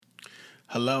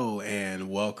Hello and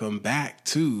welcome back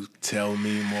to Tell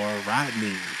Me More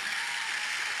Rodney.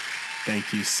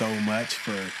 Thank you so much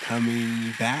for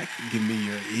coming back, giving me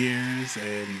your ears,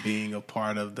 and being a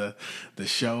part of the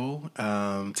show.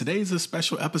 Today's a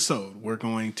special episode. We're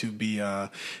going to be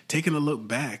taking a look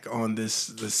back on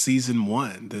this season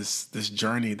one, this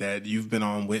journey that you've been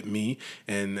on with me,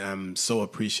 and I'm so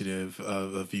appreciative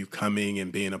of you coming and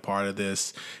being a part of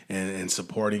this and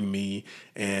supporting me.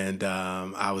 And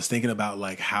I was thinking about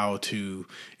like how to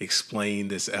explain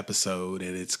this episode,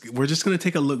 and we're just going to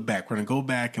take a look back. We're going to go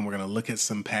back and we're going to look at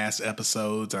some past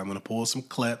episodes. I'm going to pull some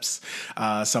clips,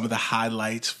 some of the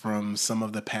highlights from some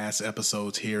of the past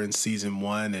episodes here in season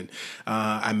one. And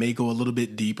I may go a little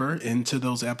bit deeper into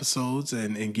those episodes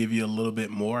and give you a little bit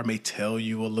more. I may tell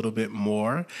you a little bit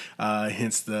more,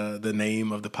 hence the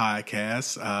name of the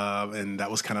podcast. And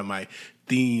that was kind of my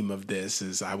theme of this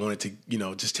is I wanted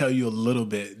to, just tell you a little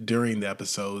bit during the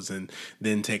episodes and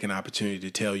then take an opportunity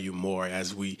to tell you more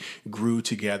as we grew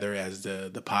together, as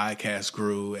the podcast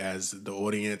grew, as the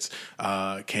audience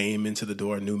came into the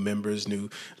door, new members, new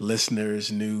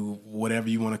listeners, new whatever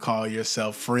you want to call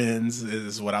yourself, friends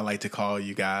is what I like to call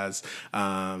you guys.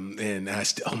 And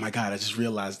oh my God, I just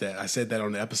realized that I said that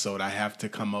on the episode. I have to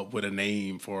come up with a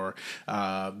name for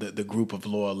the group of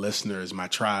loyal listeners, my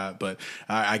tribe. But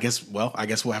I guess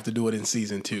we'll have to do it in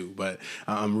season 2, but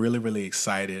I'm really, really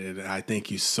excited. And I thank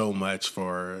you so much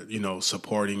for,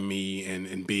 supporting me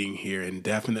and being here, and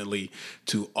definitely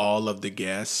to all of the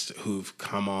guests who've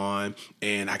come on.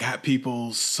 And I got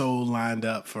people so lined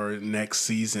up for next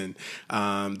season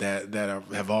that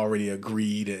have already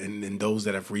agreed, and those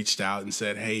that have reached out and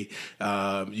said, hey,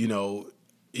 one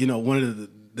of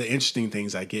the interesting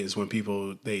things I get is when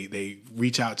people, they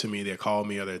reach out to me, they call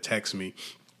me or they text me,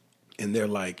 and they're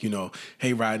like,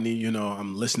 hey, Rodney,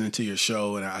 I'm listening to your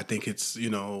show and I think it's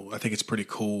pretty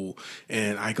cool.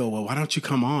 And I go, well, why don't you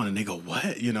come on? And they go, what?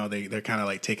 They're kind of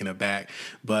like taken aback.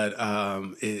 But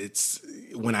it's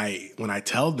when I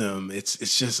tell them it's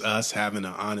just us having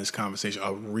an honest conversation,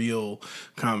 a real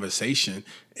conversation.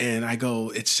 And I go,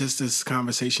 it's just this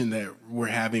conversation that we're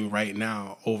having right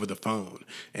now over the phone.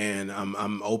 And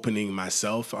I'm opening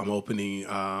myself. I'm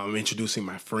introducing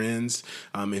my friends.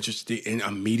 I'm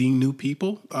meeting new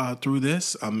people through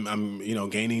this. I'm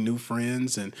gaining new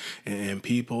friends and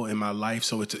people in my life.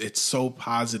 So it's so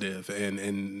positive.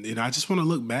 And I just want to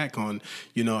look back on,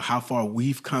 how far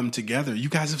we've come together. You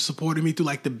guys have supported me through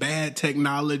like the bad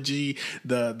technology,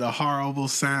 the horrible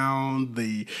sound,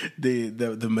 the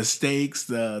mistakes,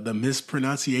 the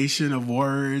mispronunciation of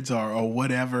words or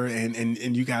whatever.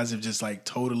 And you guys have just like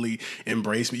totally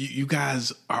embraced me. You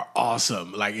guys are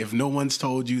awesome. Like if no one's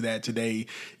told you that today,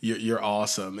 you're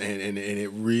awesome. And it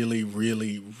really,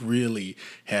 really, really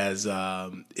has,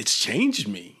 it's changed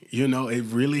me. It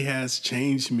really has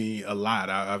changed me a lot.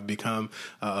 I've become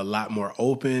a lot more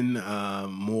open, I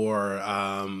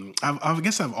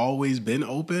guess I've always been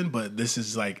open, but this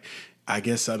is like, I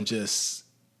guess I'm just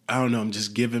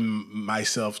giving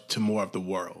myself to more of the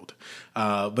world.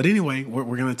 But anyway,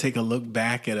 we're going to take a look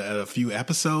back at a few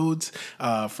episodes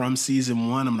from season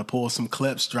 1. I'm going to pull some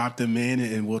clips, drop them in,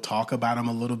 and we'll talk about them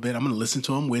a little bit. I'm going to listen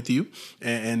to them with you,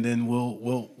 and then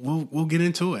we'll get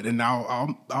into it. And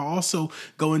I'll also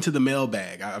go into the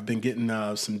mailbag. I've been getting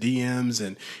some DMs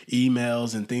and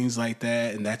emails and things like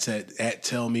that, and that's at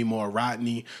Tell Me More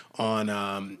Rodney on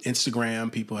Instagram.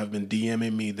 People have been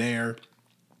DMing me there.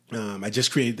 I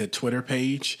just created the Twitter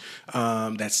page.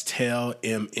 That's Tell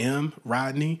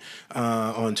Rodney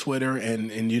on Twitter.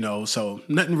 And so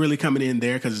nothing really coming in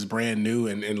there because it's brand new.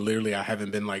 And literally I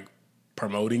haven't been like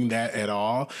promoting that at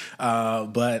all.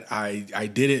 But I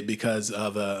did it because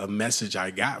of a message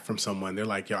I got from someone. They're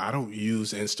like, yo, I don't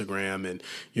use Instagram. And,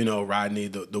 Rodney,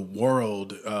 the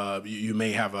world, you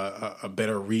may have a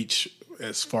better reach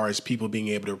as far as people being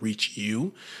able to reach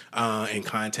you and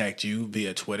contact you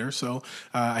via Twitter. So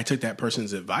I took that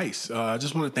person's advice. I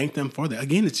just want to thank them for that.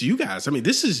 Again, it's you guys. I mean,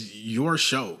 this is your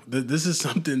show. This is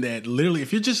something that literally,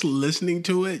 if you're just listening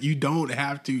to it, you don't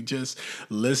have to just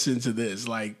listen to this.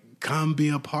 Like, come be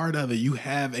a part of it. You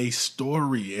have a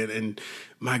story. And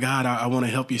my God, I want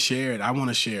to help you share it. I want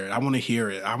to share it. I want to hear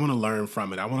it. I want to learn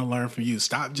from it. I want to learn from you.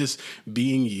 Stop just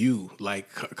being you. Like,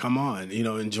 come on,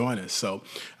 and join us. So,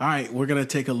 all right, we're going to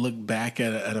take a look back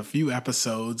at a few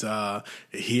episodes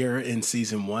here in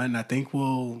season 1. I think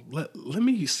let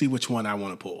me see which one I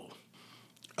want to pull.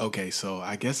 Okay, so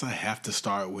I guess I have to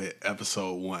start with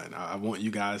episode 1. I want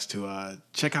you guys to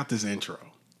check out this intro.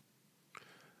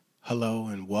 Hello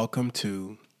and welcome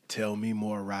to Tell Me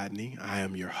More Rodney. I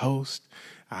am your host.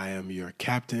 I am your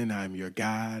captain. I am your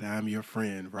guide. I am your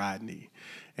friend, Rodney.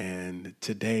 And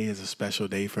today is a special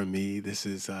day for me. This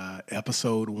is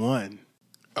episode 1.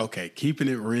 Okay, keeping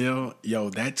it real, yo,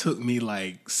 that took me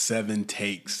like 7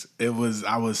 takes. I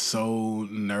was so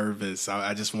nervous.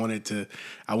 I just I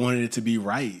wanted it to be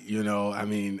right, you know? I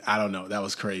mean, I don't know. That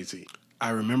was crazy.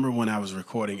 I remember when I was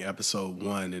recording episode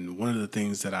 1, and one of the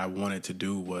things that I wanted to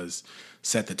do was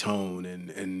set the tone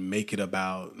and make it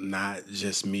about not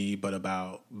just me, but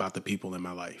about the people in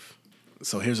my life.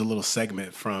 So here's a little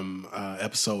segment from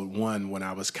episode 1 when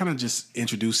I was kind of just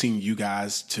introducing you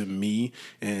guys to me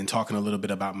and talking a little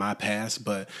bit about my past,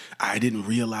 but I didn't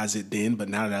realize it then. But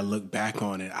now that I look back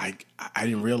on it, I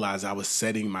didn't realize I was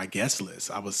setting my guest list.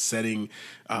 I was setting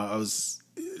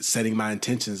my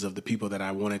intentions of the people that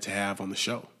I wanted to have on the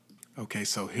show. Okay,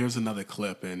 so here's another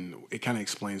clip, and it kind of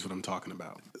explains what I'm talking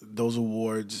about. Those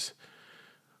awards,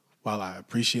 while I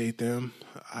appreciate them,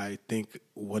 I think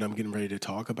what I'm getting ready to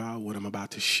talk about, what I'm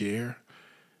about to share,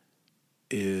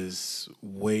 is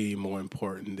way more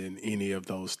important than any of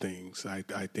those things. I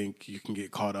think you can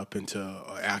get caught up into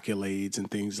accolades and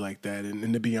things like that.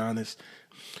 And to be honest,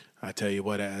 I tell you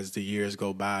what, as the years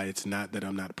go by, it's not that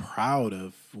I'm not proud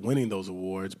of winning those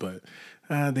awards, but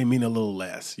they mean a little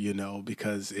less, you know,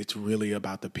 because it's really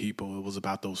about the people. It was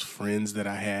about those friends that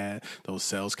I had, those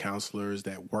sales counselors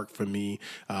that work for me,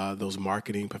 those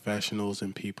marketing professionals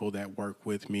and people that work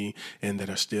with me and that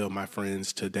are still my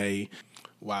friends today.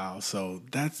 Wow. So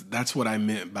that's what I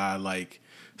meant by like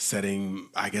setting,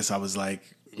 I guess I was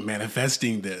like,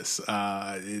 manifesting this.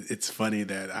 It's funny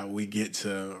that we get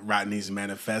to Rodney's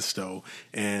manifesto,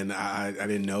 and I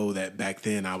didn't know that back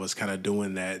then I was kind of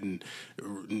doing that and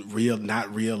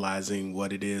not realizing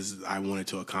what it is I wanted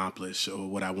to accomplish or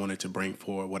what I wanted to bring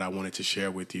forward, what I wanted to share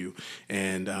with you.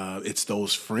 And it's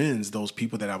those friends, those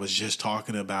people that I was just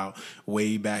talking about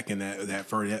way back in that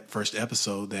first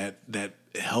episode that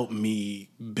helped me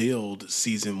build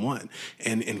season 1.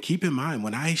 And keep in mind,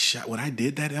 when I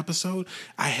did that episode,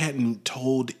 I hadn't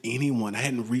told anyone, I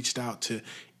hadn't reached out to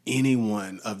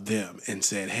anyone of them and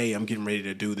said, hey, I'm getting ready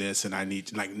to do this and I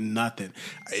need like nothing.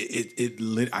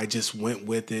 I just went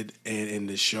with it, and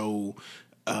the show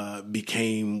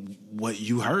became what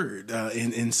you heard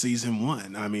in season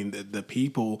 1. I mean, the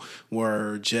people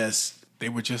were they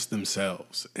were just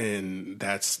themselves, and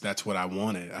that's what I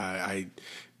wanted. I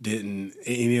didn't,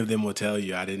 any of them will tell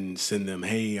you, I didn't send them,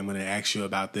 hey, I'm going to ask you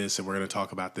about this and we're going to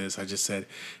talk about this. I just said,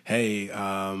 hey,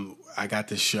 I got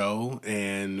this show,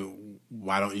 and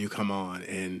why don't you come on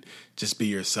and just be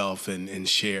yourself and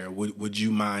share? Would you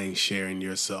mind sharing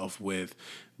yourself with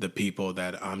the people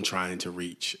that I'm trying to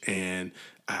reach? And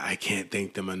I can't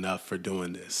thank them enough for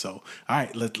doing this. So, all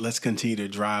right, let's continue to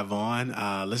drive on.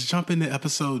 Let's jump into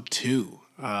episode 2.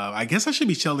 I guess I should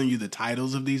be telling you the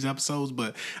titles of these episodes,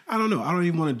 but I don't know. I don't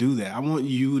even want to do that. I want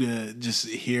you to just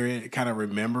hear it, kind of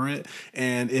remember it.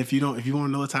 And if you want to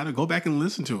know the title, go back and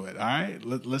listen to it. All right,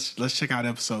 let's check out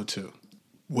episode 2.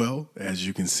 Well, as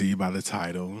you can see by the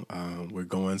title, we're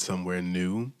going somewhere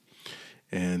new,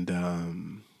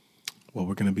 and what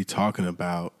we're going to be talking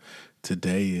about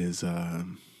today is,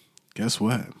 guess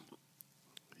what?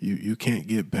 You can't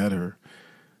get better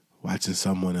watching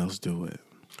someone else do it.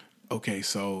 Okay,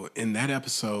 so in that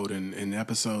episode, in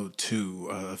episode 2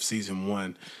 of season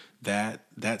 1, that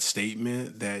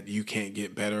statement that you can't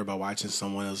get better by watching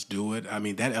someone else do it, I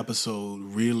mean, that episode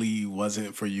really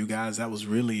wasn't for you guys. That was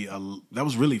really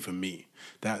for me.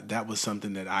 That was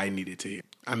something that I needed to hear.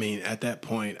 I mean, at that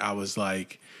point, I was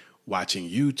like watching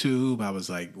YouTube. I was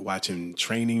like watching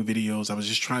training videos. I was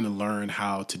just trying to learn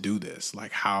how to do this,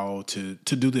 like how to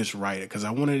do this right, because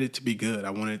I wanted it to be good. I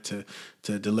wanted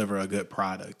to deliver a good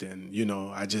product. And, you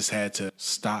know, I just had to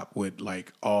stop with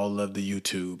like all of the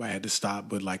YouTube. I had to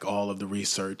stop with like all of the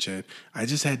research, and I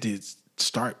just had to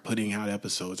start putting out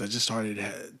episodes. I just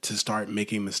start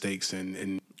making mistakes,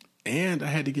 and I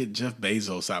had to get Jeff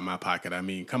Bezos out of my pocket. I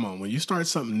mean, come on. When you start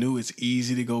something new, it's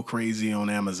easy to go crazy on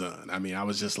Amazon. I mean, I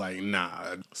was just like,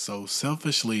 nah. So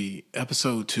selfishly,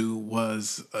 episode 2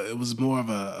 was more of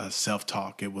a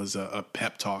self-talk. It was a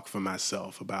pep talk for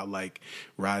myself about like,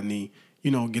 Rodney, you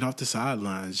know, get off the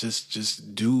sidelines.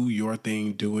 Just do your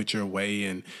thing, do it your way,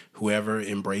 and whoever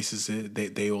embraces it,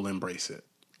 they will embrace it.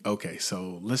 Okay,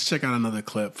 so let's check out another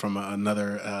clip from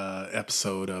another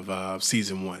episode of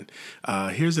season 1.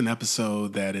 Here's an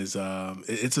episode that is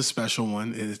it's a special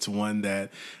one. It's one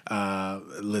that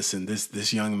listen,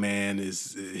 this young man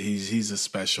he's a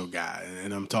special guy,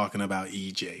 and I'm talking about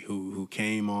EJ, who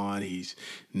came on. He's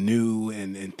new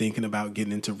and thinking about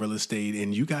getting into real estate,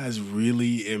 and you guys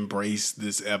really embraced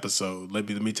this episode. Let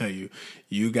me tell you,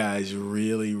 you guys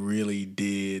really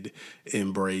did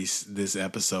embrace this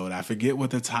episode. I forget what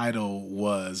the title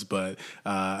was, but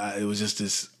it was just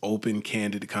this open,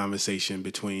 candid conversation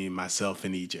between myself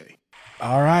and EJ.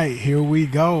 All right, here we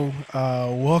go.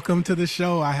 Welcome to the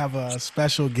show. I have a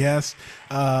special guest,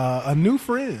 a new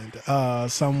friend,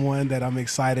 someone that I'm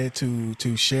excited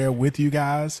to share with you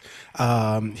guys.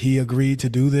 He agreed to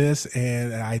do this,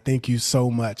 and I thank you so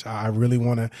much. I really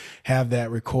want to have that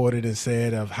recorded and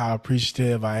said of how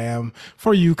appreciative I am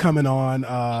for you coming on.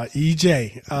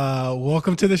 EJ,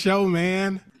 welcome to the show,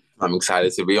 man. I'm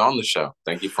excited to be on the show.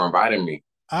 Thank you for inviting me.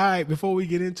 All right, before we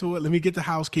get into it, let me get to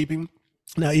housekeeping.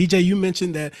 Now, EJ, you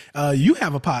mentioned that you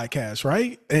have a podcast,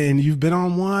 right? And you've been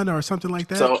on one or something like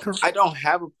that? So I don't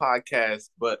have a podcast,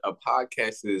 but a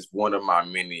podcast is one of my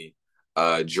many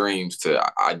dreams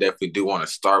I definitely do want to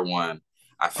start one.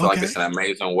 I feel like it's an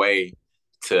amazing way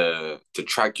to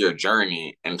track your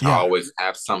journey and to always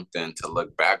have something to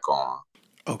look back on.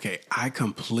 Okay, I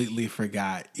completely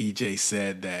forgot EJ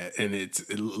said that, and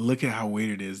look at how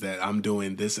weird it is that I'm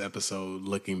doing this episode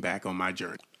looking back on my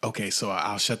journey. Okay, so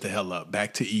I'll shut the hell up.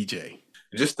 Back to EJ.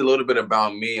 Just a little bit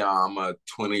about me. I'm a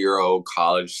 20-year-old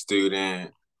college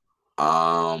student.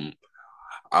 I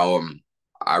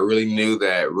really knew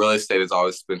that real estate has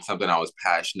always been something I was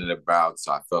passionate about.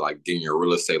 So I felt like getting my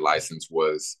real estate license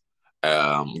was an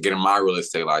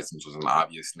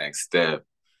obvious next step.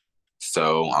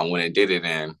 So I went and did it,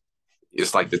 and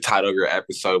it's like the title of your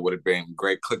episode would have been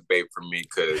great clickbait for me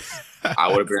because I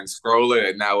would have been scrolling,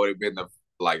 and that would have been the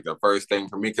first thing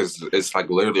for me because it's like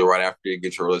literally right after you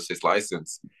get your real estate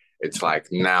license, it's like,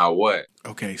 now what?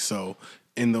 Okay, so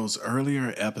in those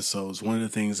earlier episodes, one of the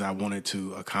things I wanted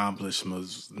to accomplish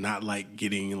was not like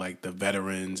getting like the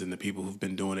veterans and the people who've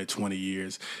been doing it 20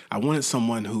 years. I wanted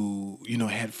someone who,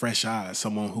 had fresh eyes,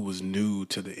 someone who was new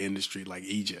to the industry like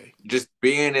EJ. Just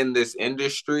being in this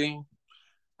industry,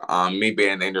 me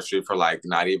being in the industry for like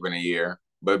not even a year,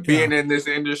 but being in this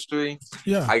industry,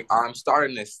 I'm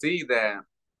starting to see that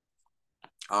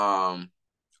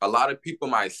a lot of people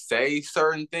might say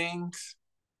certain things,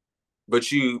 but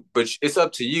it's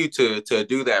up to you to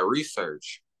do that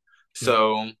research.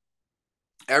 So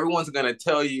everyone's gonna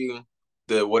tell you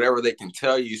whatever they can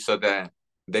tell you so that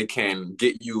they can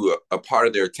get you a part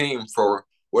of their team for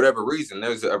whatever reason.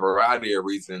 There's a variety of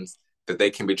reasons that they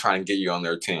can be trying to get you on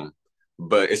their team,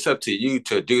 but it's up to you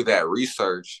to do that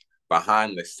research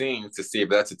behind the scenes to see if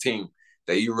that's a team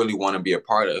that you really want to be a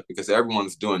part of, because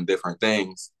everyone's doing different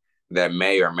things that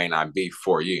may or may not be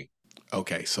for you.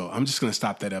 Okay, so I'm just going to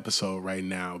stop that episode right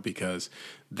now because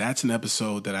that's an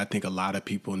episode that I think a lot of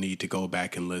people need to go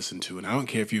back and listen to. And I don't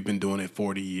care if you've been doing it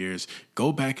 40 years,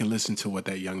 go back and listen to what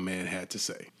that young man had to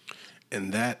say.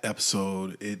 In that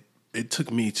episode, it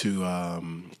took me to a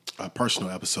personal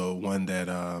episode, one that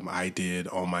I did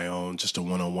on my own, just a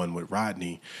one-on-one with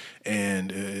Rodney.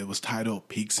 And it was titled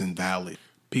Peaks and Valleys.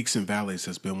 Peaks and Valleys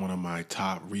has been one of my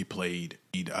top replayed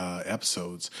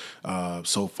episodes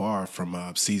so far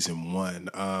from season 1.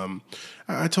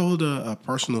 I told a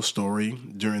personal story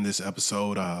during this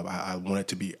episode. I wanted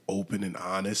to be open and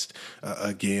honest.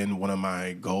 Again, one of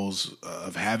my goals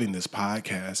of having this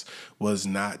podcast was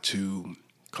not to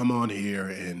come on here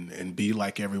and be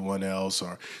like everyone else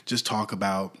or just talk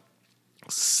about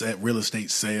real estate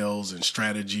sales and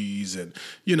strategies and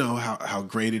how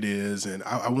great it is. And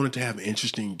I wanted to have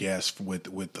interesting guests with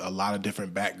a lot of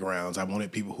different backgrounds. I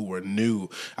wanted people who were new.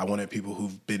 I wanted people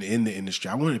who've been in the industry.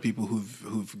 I wanted people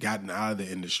who've gotten out of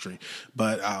the industry.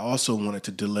 But I also wanted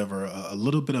to deliver a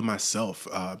little bit of myself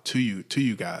to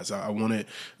you guys. I wanted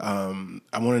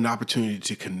an opportunity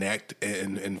to connect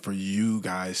and for you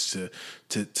guys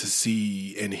to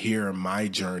see and hear my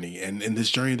journey and this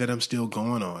journey that I'm still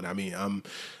going on. I mean, I'm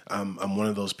one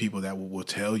of those people that will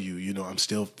tell you, I'm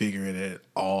still figuring it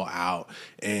all out.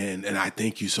 And I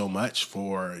thank you so much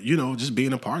for, just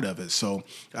being a part of it. So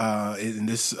in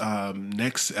this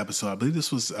next episode, I believe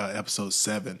this was episode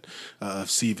 7 of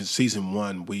season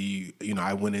 1,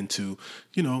 I went into,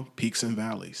 peaks and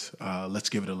valleys. Let's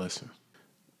give it a listen.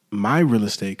 My real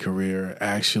estate career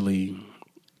actually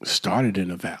started in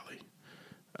a valley.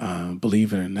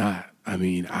 Believe it or not. I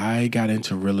mean, I got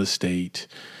into real estate,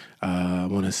 I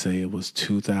want to say it was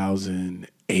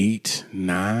 2008,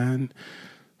 9,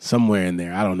 somewhere in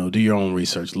there. I don't know. Do your own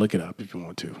research. Look it up if you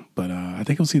want to. But I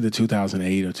think it was either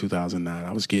 2008 or 2009.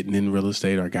 I was getting in real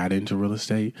estate or got into real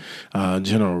estate,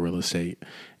 general real estate.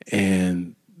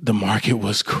 And the market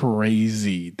was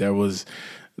crazy. There was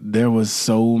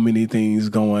so many things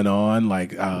going on,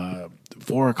 like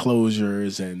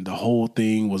foreclosures, and the whole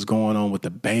thing was going on with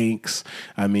the banks.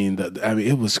 I mean,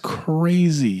 it was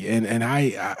crazy, and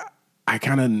I I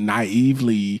kind of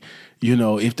naively, you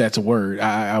know, if that's a word,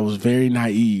 I was very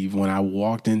naive when I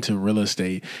walked into real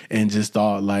estate and just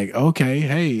thought like, okay,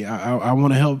 hey, I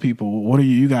want to help people. What are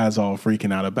you guys all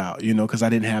freaking out about? You know, because I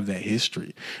didn't have that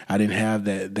history. I didn't have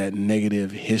that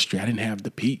negative history. I didn't have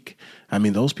the peak. I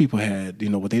mean, those people had, you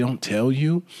know, what they don't tell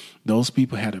you, those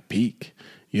people had a peak.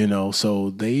 You know, so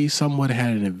they somewhat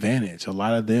had an advantage. A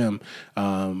lot of them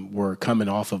were coming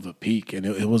off of a peak, and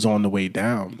it was on the way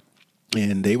down.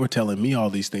 And they were telling me all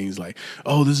these things like,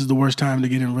 "Oh, this is the worst time to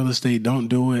get in real estate. Don't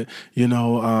do it." You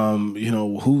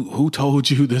know, who told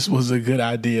you this was a good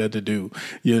idea to do?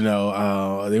 You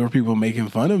know, there were people making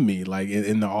fun of me like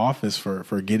in the office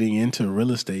for getting into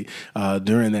real estate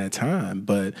during that time.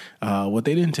 But what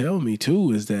they didn't tell me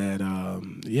too is that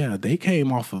yeah, they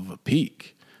came off of a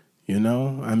peak. You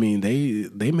know, I mean,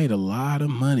 they made a lot of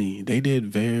money. They did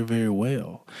very, very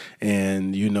well.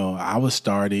 And, you know, I was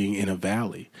starting in a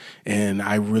valley. And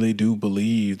I really do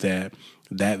believe that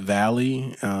that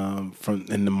valley from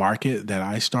in the market that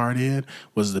I started in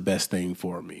was the best thing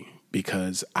for me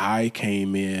because I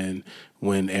came in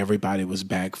when everybody was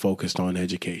back focused on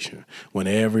education, when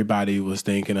everybody was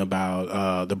thinking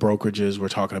about the brokerages were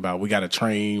talking about, we got to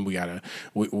train, we got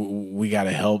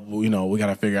to help, you know, we got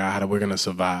to figure out how we're going to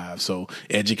survive. So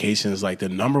education is like the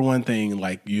number one thing,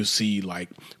 like you see, like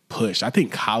push. I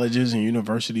think colleges and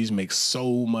universities make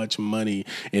so much money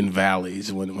in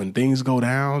valleys. When things go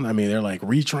down, I mean, they're like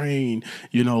retrain,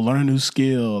 you know, learn a new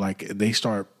skill. Like they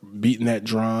start beating that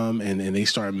drum and they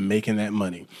start making that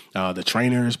money. The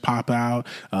trainers pop out.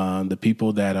 The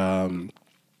people that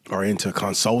are into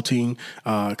consulting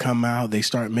come out. They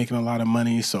start making a lot of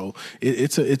money. So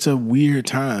it's a weird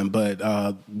time. But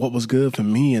what was good for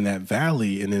me in that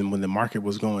valley, and then when the market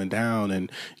was going down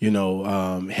and you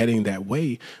know heading that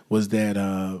way, was that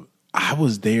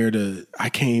I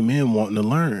came in wanting to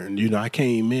learn, you know, I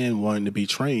came in wanting to be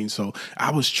trained. So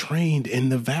I was trained in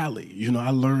the valley. You know,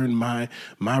 I learned my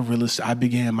real estate. I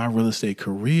began my real estate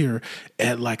career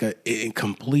at like a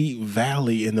complete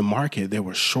valley in the market. There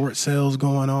were short sales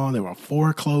going on. There were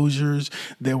foreclosures.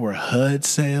 There were HUD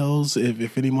sales.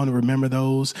 If anyone remember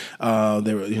those,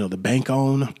 there were, you know, the bank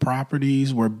owned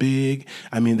properties were big.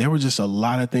 I mean, there were just a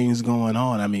lot of things going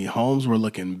on. I mean, homes were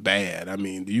looking bad. I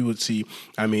mean, you would see,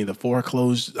 the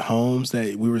foreclosed homes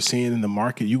that we were seeing in the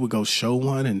market, you would go show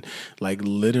one and like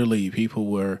literally people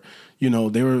were, you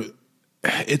know,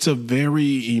 it's a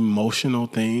very emotional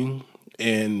thing.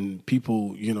 And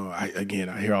people, you know, I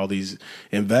hear all these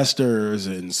investors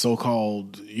and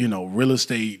so-called, you know, real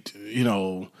estate, you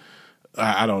know,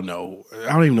 I don't know.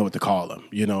 I don't even know what to call them.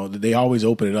 You know, they always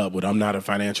open it up with, I'm not a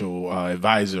financial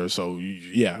advisor. So,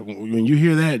 yeah, when you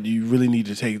hear that, you really need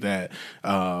to take that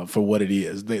for what it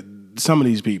is. Some of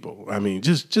these people, I mean,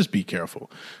 just be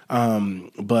careful.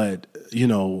 But, you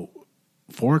know,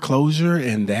 foreclosure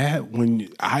and that, when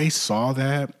I saw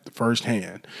that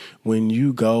firsthand, when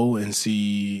you go and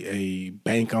see a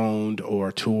bank owned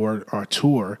or tour or a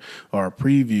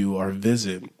preview or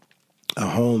visit a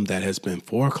home that has been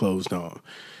foreclosed on,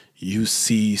 you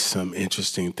see some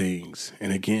interesting things.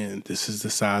 And again, this is the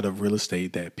side of real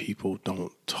estate that people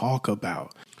don't talk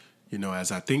about. You know,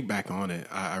 as I think back on it,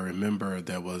 I remember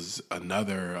there was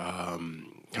another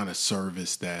kind of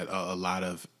service that a lot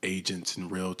of agents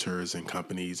and realtors and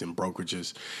companies and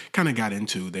brokerages kind of got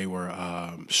into. They were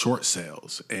short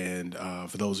sales. And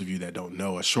for those of you that don't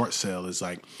know, a short sale is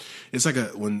like, it's like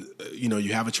when, you know,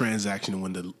 you have a transaction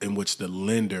in which the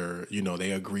lender, you know,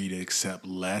 they agree to accept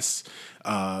less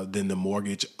than the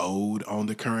mortgage owed on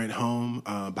the current home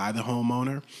by the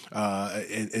homeowner.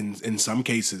 In some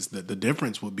cases, the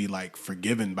difference would be like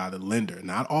forgiven by the lender.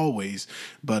 Not always,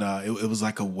 but it was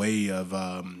like a way of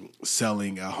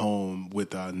selling a home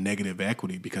with negative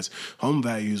equity, because home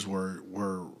values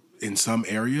were in some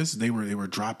areas they were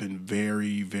dropping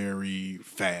very, very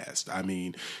fast. I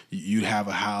mean, you'd have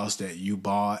a house that you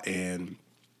bought, and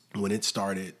when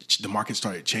the market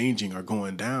started changing or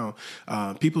going down,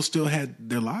 people still had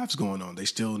their lives going on. They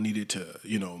still needed to,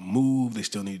 you know, move. They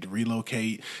still needed to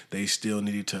relocate. They still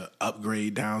needed to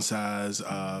upgrade, downsize.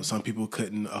 Some people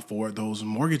couldn't afford those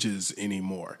mortgages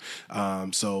anymore.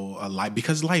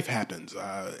 Because life happens.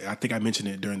 I think I mentioned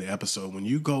it during the episode. When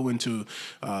you go into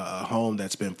a home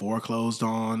that's been foreclosed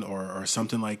on or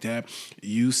something like that,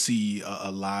 you see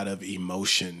a lot of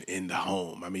emotion in the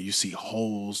home. I mean, you see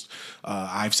holes.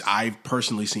 I've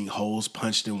personally seen holes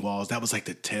punched in walls. That was like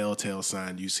the telltale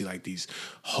sign. You see like these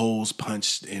holes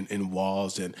punched in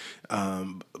walls. And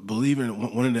believe it or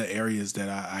not, one of the areas that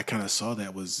I kind of saw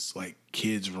that was like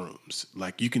kids' rooms.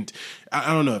 Like you can,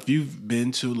 I don't know if you've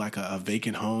been to like a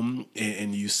vacant home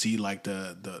and you see like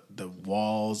the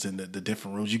walls and the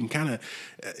different rooms. You can kind of,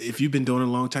 if you've been doing it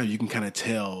a long time, you can kind of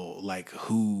tell like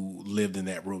who lived in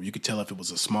that room. You could tell if it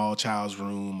was a small child's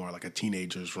room or like a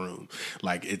teenager's room.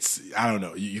 Like I don't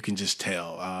know, you can just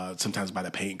tell sometimes by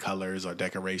the paint colors or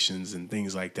decorations and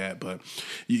things like that. But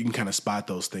you can kind of spot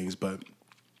those things. But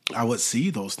I would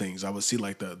see those things. I would see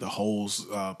like the holes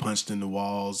punched in the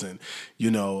walls, and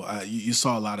you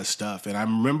saw a lot of stuff. And I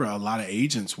remember a lot of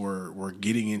agents were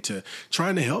getting into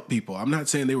trying to help people. I'm not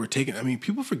saying they were taking. I mean,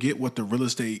 people forget what the real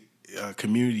estate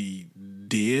community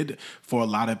did for a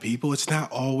lot of people. It's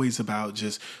not always about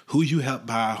just who you help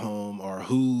buy a home or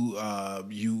who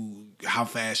how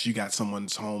fast you got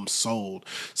someone's home sold.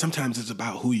 Sometimes it's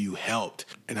about who you helped.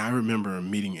 And I remember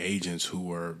meeting agents who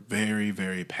were very,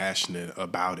 very passionate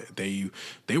about it. They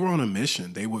were on a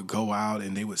mission. They would go out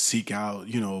and they would seek out,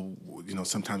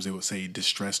 sometimes they would say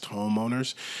distressed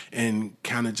homeowners and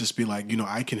kind of just be like,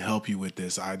 I can help you with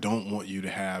this. I don't want you to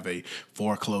have a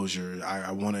foreclosure.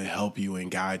 I want to help you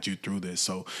and guide you through this.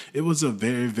 So it was a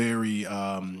very, very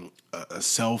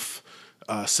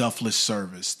selfless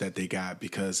service that they got,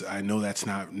 because I know that's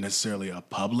not necessarily a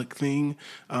public thing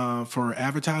for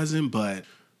advertising, but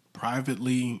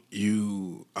privately,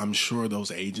 I'm sure those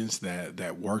agents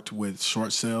that worked with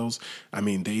short sales, I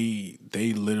mean, they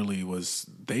literally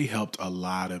they helped a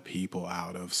lot of people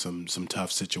out of some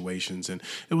tough situations, and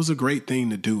it was a great thing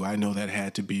to do. I know that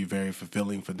had to be very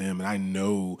fulfilling for them, and I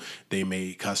know they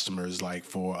made customers like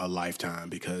for a lifetime,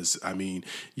 because I mean,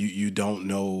 you don't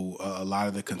know a lot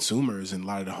of the consumers and a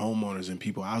lot of the homeowners and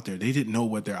people out there, they didn't know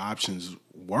what their options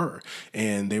were,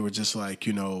 and they were just like,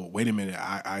 wait a minute,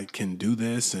 I can do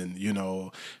this, and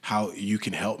how you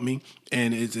can help me.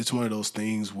 And it's one of those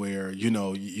things where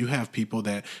you have people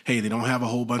that, hey, they don't have a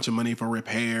whole bunch of money for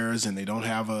repairs, and they don't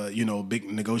have a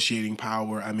big negotiating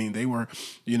power. I mean, they were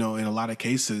in a lot of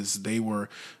cases they were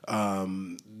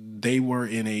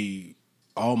in a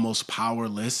almost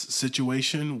powerless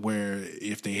situation, where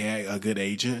if they had a good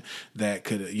agent that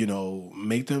could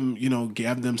make them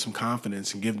give them some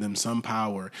confidence and give them some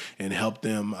power and help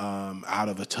them out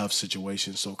of a tough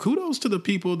situation. So kudos to the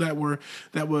people that were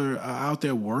out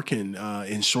there working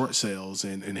in short sales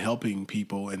and helping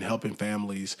people and helping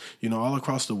families all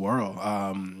across the world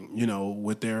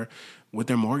with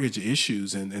their mortgage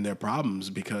issues and their problems,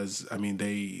 because I mean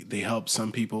they help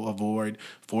some people avoid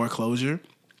foreclosure,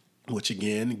 which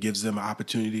again gives them an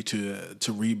opportunity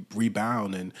to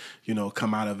rebound and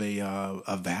come out of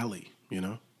a valley.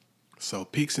 So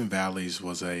Peaks and Valleys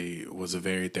was a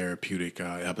very therapeutic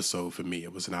episode for me.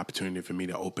 It was an opportunity for me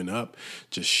to open up,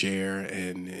 just share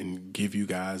and give you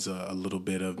guys a little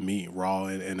bit of me, raw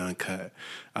and uncut.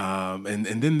 And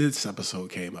then this episode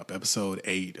came up. Episode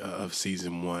 8 of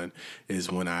season 1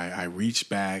 is when I reached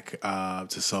back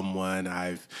to someone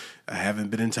I haven't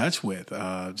been in touch with,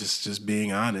 just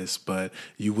being honest, but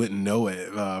you wouldn't know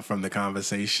it from the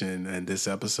conversation and this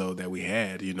episode that we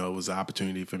had. It was an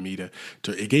opportunity for me to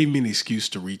it gave me an excuse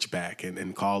to reach back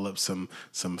and call up some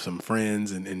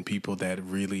friends and people that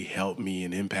really helped me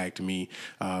and impact me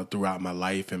throughout my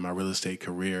life and my real estate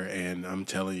career. And I'm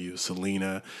telling you,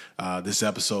 Selena, this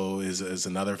episode is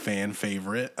another fan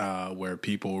favorite where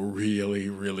people really,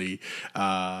 really,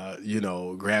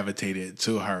 gravitated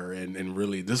to her, and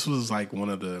really, this was like one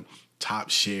of the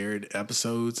top shared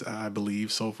episodes, I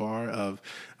believe, so far of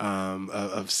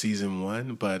season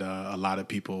 1. But a lot of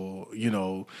people,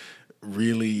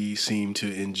 really seem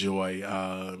to enjoy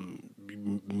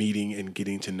meeting and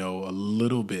getting to know a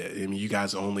little bit. I mean, you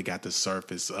guys only got the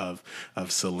surface of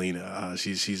Selena.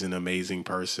 She's an amazing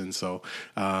person. So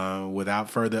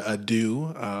without further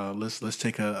ado, let's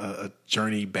take a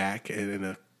journey back and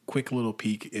a quick little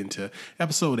peek into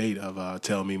episode 8 of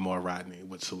Tell Me More Rodney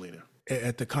with Selena.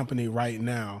 At the company right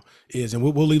now is, and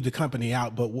we'll leave the company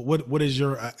out, but what is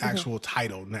your actual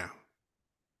title now?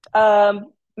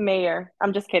 Mayor.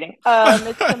 I'm just kidding.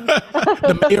 It's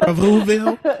the mayor of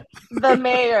Whoville? The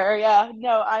mayor, yeah.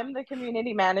 No, I'm the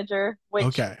community manager,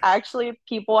 which actually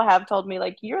people have told me,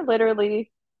 like, you're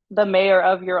literally the mayor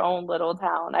of your own little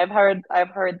town. I've heard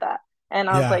that. And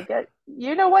I was like,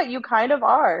 you know what? You kind of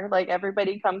are. Like,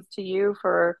 everybody comes to you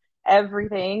for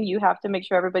everything. You have to make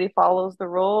sure everybody follows the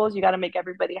rules. You got to make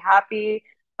everybody happy.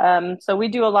 So we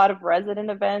do a lot of resident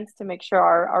events to make sure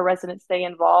our residents stay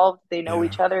involved. They know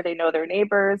each other. They know their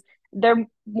neighbors. They're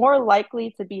more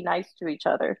likely to be nice to each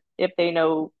other if they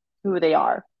know who they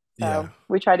are. So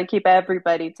we try to keep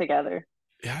everybody together.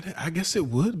 Yeah, I guess it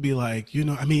would be like,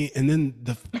 I mean, and then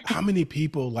how many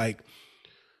people like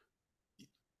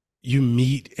you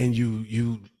meet and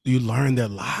you you learn their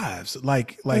lives.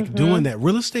 Like doing that.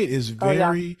 Real estate is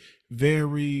very,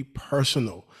 very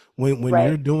personal. When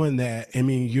you're doing that, I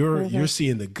mean, you're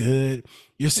seeing the good,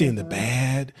 you're seeing the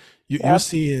bad, you're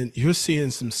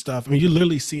seeing some stuff. I mean, you're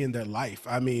literally seeing their life.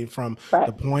 I mean, from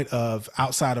the point of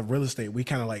outside of real estate, we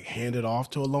kind of like hand it off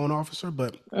to a loan officer,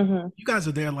 but you guys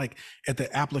are there like at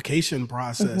the application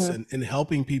process and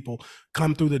helping people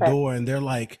come through the door, and they're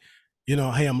like, you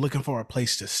know, hey, I'm looking for a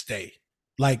place to stay.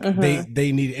 Like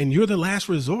they need, and you're the last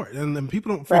resort. And then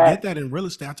people don't forget that in real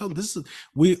estate. I tell them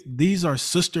these are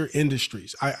sister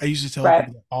industries. I usually tell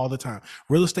people that all the time.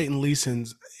 Real estate and leasing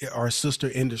are sister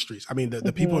industries. I mean,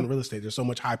 the people in real estate, there's so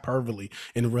much hyperbole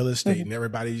in real estate and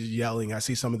everybody's yelling. I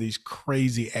see some of these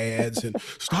crazy ads and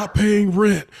stop paying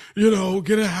rent, you know,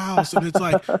 get a house. And it's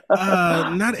like,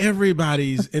 not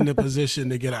everybody's in the position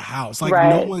to get a house. Like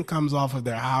no one comes off of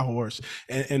their high horse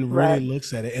and really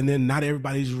looks at it. And then not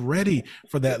everybody's ready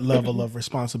for that level of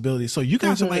responsibility. So you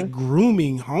guys are like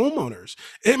grooming homeowners.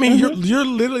 I mean, you're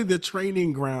literally the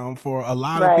training ground for a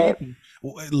lot of people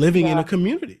living in a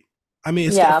community. I mean,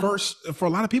 it's their first, for a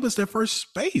lot of people, it's their first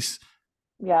space.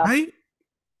 Yeah. Right?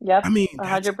 Yep. I mean,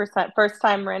 100% first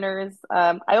time renters.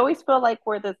 I always feel like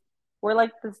we're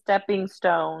like the stepping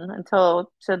stone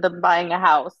to them buying a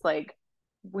house. Like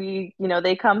we, you know,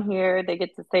 they come here, they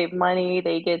get to save money,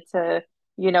 they get to,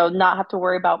 you know, not have to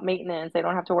worry about maintenance. They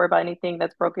don't have to worry about anything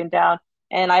that's broken down.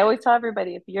 And I always tell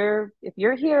everybody, if you're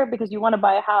here because you want to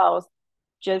buy a house,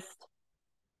 just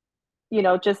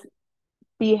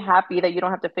be happy that you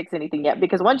don't have to fix anything yet.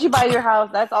 Because once you buy your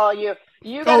house, that's all you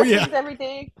got to fix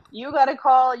everything. You got to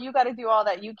call, you got to do all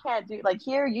that. You can't do like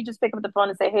here. You just pick up the phone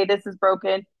and say, hey, this is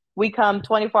broken. We come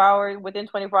 24 hours, within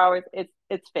 24 hours,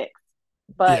 it's fixed.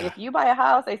 But if you buy a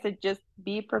house, I said, just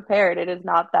be prepared. It is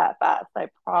not that fast. I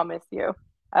promise you.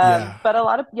 But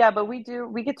but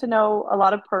we get to know a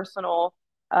lot of personal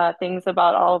things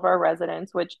about all of our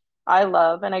residents, which I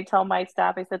love. And I tell my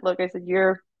staff, I said, look,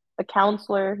 you're a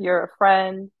counselor, you're a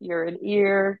friend, you're an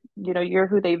ear, you know, you're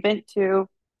who they vent to.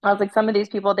 I was like, some of these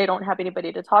people, they don't have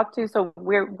anybody to talk to. So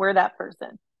we're that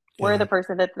person. We're the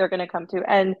person that they're going to come to.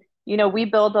 And, you know, we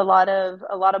build a lot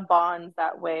of bonds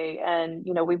that way. And,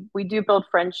 you know, we do build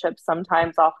friendships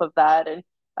sometimes off of that. And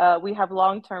we have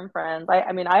long-term friends.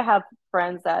 I mean, I have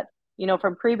friends that, you know,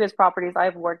 from previous properties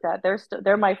I've worked at,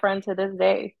 they're my friend to this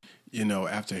day. You know,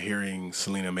 after hearing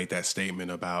Selena make that statement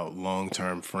about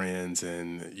long-term friends,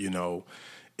 and, you know,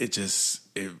 it's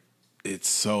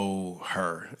so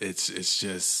her. It's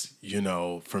just, you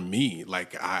know, for me,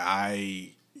 like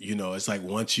I you know, it's like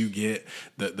once you get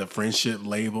the friendship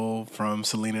label from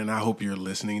Selena, and I hope you're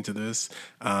listening to this,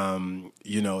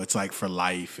 you know, it's like for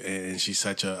life. And she's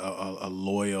such a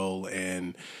loyal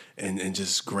and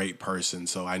just great person.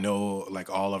 So I know like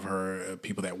all of her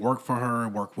people that work for her,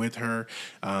 work with her,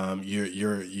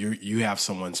 you have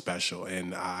someone special.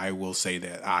 And I will say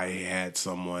that I have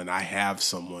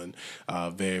someone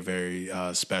very, very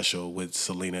special with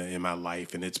Selena in my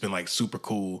life. And it's been like super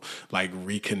cool, like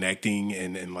reconnecting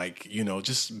and like, you know,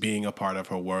 just being a part of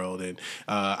her world. And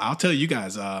I'll tell you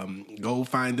guys, go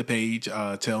find the page,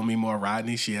 Tell Me More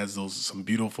Rodney. She has some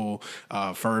beautiful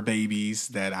fur babies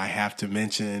that I have to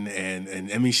mention.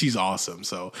 And I mean, she's awesome.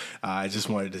 So I just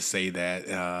wanted to say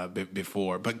that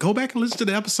before. But go back and listen to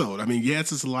the episode. I mean,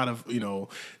 yes, it's a lot of, you know,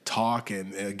 talk.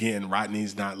 And again,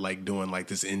 Rodney's not like doing like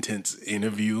this intense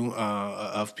interview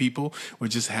of people. We're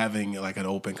just having like an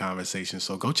open conversation.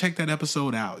 So go check that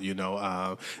episode out, you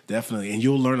know, definitely. And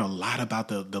you'll learn a lot about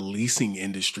the leasing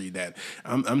industry that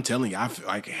I'm telling you, I've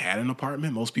like had an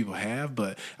apartment. Most people have,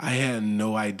 but I had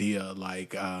no idea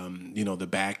like, you know, the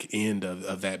back end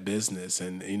of that business,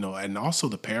 and, you know, and also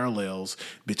the parallels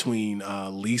between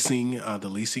leasing, the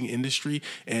leasing industry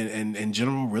and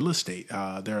general real estate.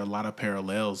 There are a lot of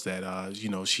parallels that, you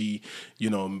know, she, you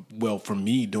know, well, for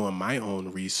me doing my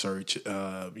own research,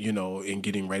 you know, in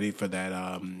getting ready for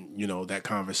that, you know, that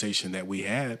conversation that we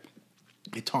had,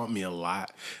 it taught me a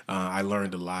lot. I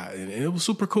learned a lot, and it was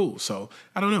super cool. So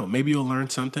I don't know, maybe you'll learn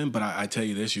something, but I tell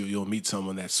you this, you'll meet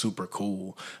someone that's super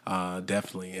cool,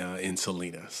 definitely in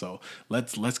Selena. So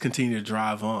let's continue to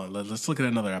drive on. Let's look at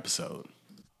another episode.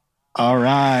 All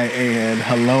right, and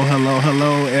hello,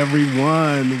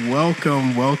 everyone.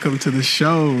 Welcome to the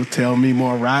show. Tell Me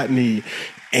More Rodney.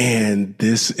 And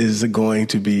this is going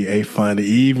to be a fun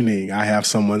evening. I have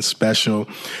someone special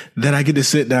that I get to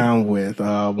sit down with,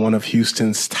 one of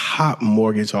Houston's top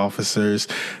mortgage officers,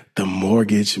 the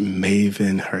mortgage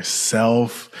maven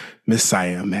herself, Miss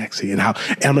Siam Maxey. And I'm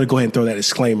going to go ahead and throw that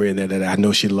disclaimer in there that I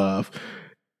know she loves.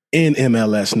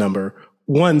 NMLS number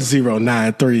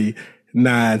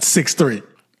 1093963.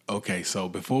 Okay, so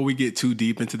before we get too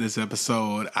deep into this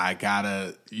episode, I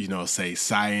gotta, say,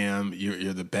 Siam,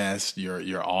 you're the best,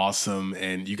 you're awesome,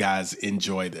 and you guys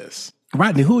enjoy this.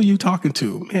 Rodney, who are you talking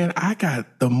to? Man, I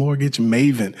got the mortgage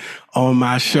maven on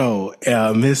my show,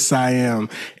 Miss Siam,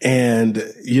 and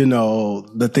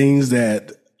the things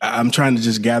that I'm trying to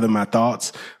just gather my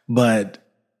thoughts, but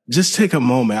just take a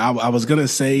moment. I was going to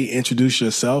say introduce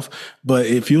yourself, but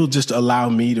if you'll just allow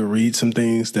me to read some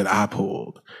things that I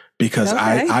pulled, because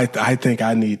okay. I think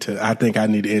I need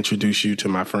to introduce you to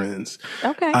my friends.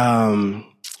 Okay.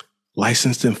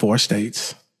 Licensed in 4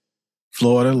 states,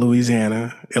 Florida,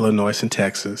 Louisiana, Illinois, and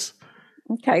Texas.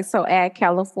 Okay. So add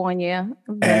California,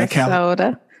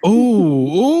 Minnesota.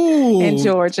 Ooh. And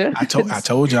Georgia. I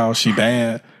told y'all she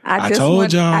bad. I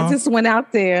just went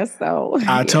out there, so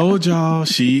I told y'all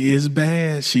she is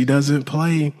bad. She doesn't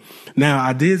play. Now,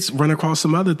 I did run across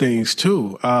some other things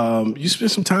too. You spent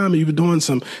some time, you were doing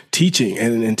some teaching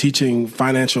and teaching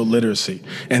financial literacy.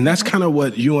 And that's kind of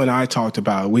what you and I talked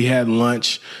about. We had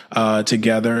lunch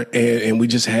together and we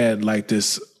just had like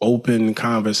this open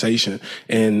conversation.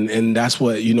 And that's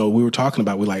what, we were talking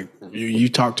about. We're like, you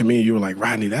talked to me and you were like,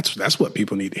 Rodney, that's what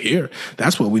people need to hear.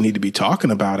 That's what we need to be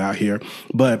talking about out here.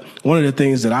 But one of the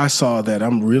things that I saw that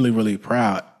I'm really, really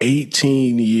proud,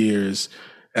 18 years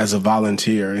as a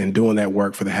volunteer and doing that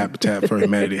work for the Habitat for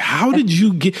Humanity. How did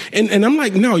you get, and I'm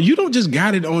like, no, you don't just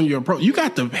got it on your you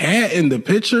got the hat and the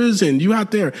pictures and you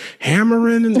out there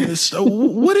hammering and this.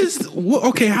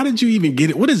 Okay, how did you even get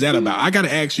it? What is that about? I got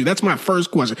to ask you. That's my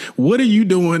first question. What are you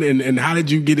doing and how did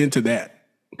you get into that?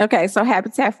 Okay, so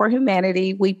Habitat for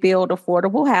Humanity, we build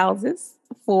affordable houses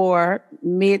for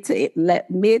mid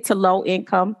to low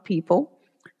income people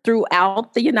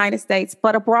throughout the United States,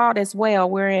 but abroad as well.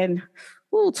 We're in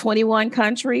 21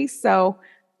 countries, so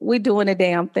we're doing a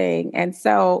damn thing. And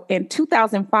so in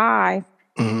 2005,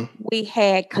 we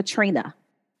had Katrina,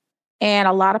 and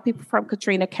a lot of people from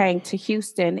Katrina came to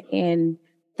Houston, and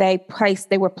they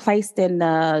were placed in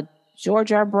the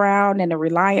George R. Brown and the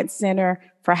Reliance Center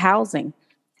for housing.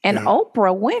 And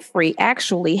Oprah Winfrey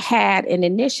actually had an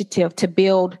initiative to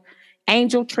build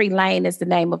Angel Tree Lane is the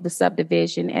name of the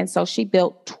subdivision. And so she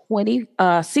built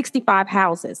 65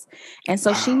 houses. And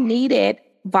so she needed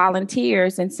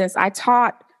volunteers. And since I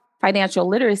taught financial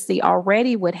literacy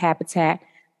already with Habitat,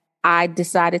 I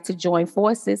decided to join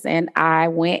forces, and I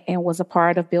went and was a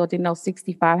part of building those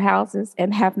 65 houses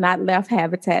and have not left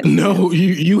Habitat. No,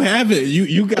 you haven't.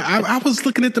 You got. I was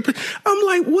looking at I'm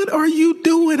like, what are you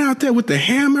doing out there with the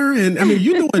hammer? And I mean,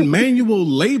 you're doing manual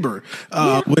labor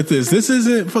with this. This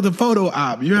isn't for the photo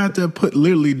op. You have to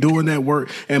literally doing that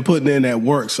work and putting in that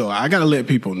work. So I got to let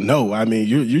people know. I mean,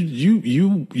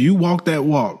 you walk that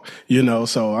walk.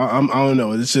 So I don't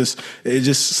know. It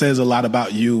just says a lot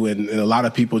about you, and a lot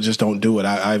of people just don't do it.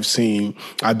 I've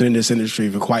been in this industry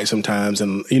for quite some times,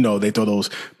 and they throw those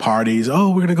parties. Oh,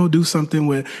 we're gonna go do something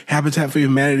with Habitat for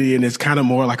Humanity, and it's kind of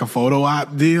more like a photo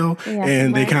op deal,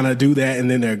 and they kind of do that,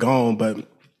 and then they're gone. But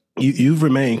you've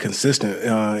remained consistent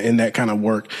in that kind of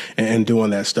work and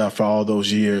doing that stuff for all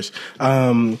those years.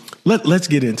 Let's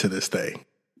get into this thing.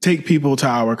 Take people to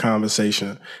our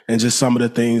conversation and just some of the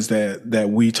things that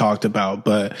we talked about,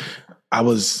 but I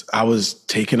was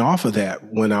taken off of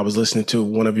that when I was listening to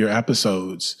one of your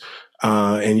episodes,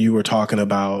 and you were talking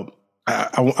about.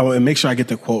 I want to make sure I get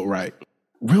the quote right.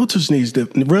 Realtors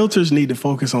need to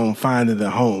focus on finding the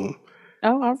home.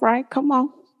 Oh, all right, come on.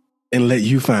 And let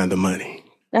you find the money.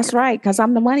 That's right, because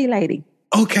I'm the money lady.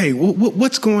 Okay,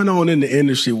 what's going on in the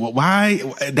industry? Why?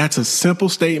 That's a simple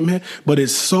statement, but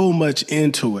it's so much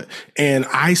into it. And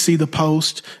I see the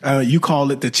post, you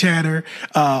call it the chatter,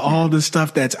 all the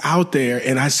stuff that's out there.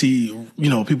 And I see,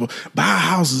 people buy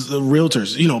houses,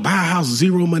 realtors, buy a house,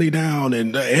 0 money down,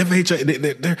 and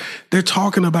FHA, they're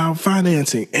talking about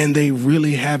financing, and they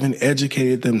really haven't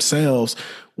educated themselves.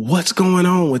 What's going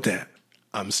on with that?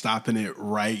 I'm stopping it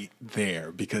right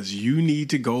there because you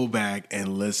need to go back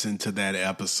and listen to that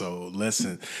episode.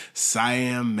 Listen,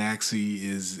 Siam Maxey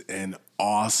is an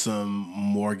awesome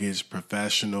mortgage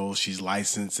professional. She's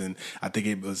licensed in, I think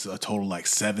it was a total like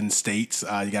 7 states.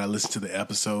 You got to listen to the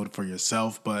episode for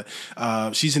yourself, but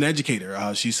she's an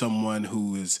educator. She's someone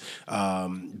who has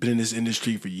been in this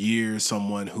industry for years,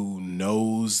 someone who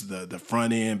knows the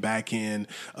front end, back end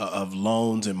of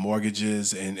loans and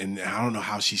mortgages. And I don't know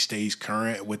how she stays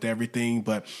current with everything,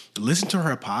 but listen to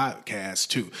her podcast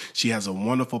too. She has a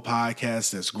wonderful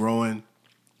podcast that's growing.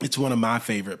 It's one of my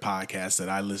favorite podcasts that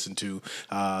I listen to,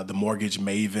 The Mortgage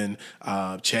Maven.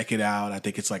 Check it out. I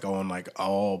think it's like on like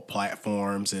all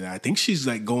platforms. And I think she's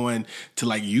like going to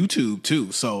like YouTube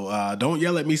too. So don't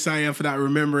yell at me, Cyan, for not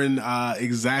remembering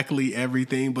exactly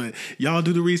everything. But y'all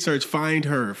do the research. Find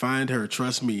her.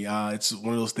 Trust me. It's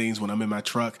one of those things when I'm in my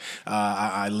truck,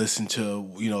 I listen to,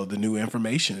 the new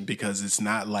information, because it's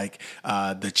not like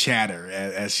the chatter,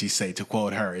 as she say, to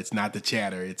quote her. It's not the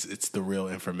chatter. It's the real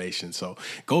information. So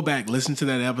go back, listen to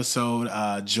that episode,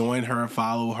 join her,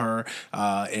 follow her,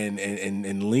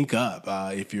 and link up.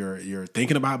 If you're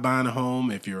thinking about buying a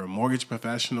home, if you're a mortgage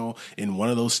professional in one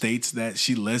of those states that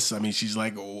she lists, I mean, she's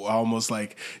like almost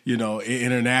like,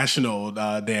 international,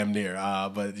 damn near,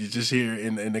 but you're just here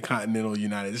in the continental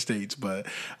United States. But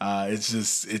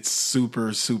it's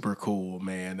super, super cool,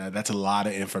 man. That's a lot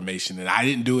of information, and I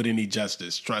didn't do it any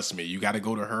justice. Trust me, you got to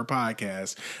go to her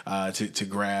podcast to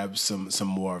grab some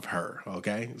more of her.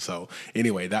 Okay. So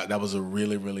anyway, that was a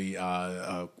really, really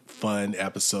fun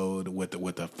episode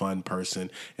with a fun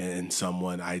person and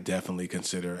someone I definitely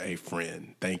consider a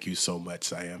friend. Thank you so much,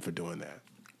 Cyan, for doing that.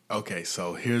 Okay,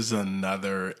 so here's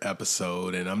another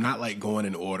episode, and I'm not like going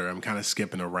in order. I'm kind of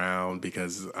skipping around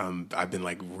because I've been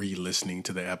like re-listening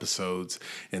to the episodes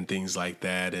and things like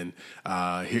that. And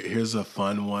here's a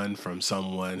fun one from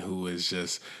someone who is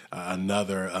just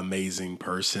another amazing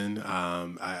person.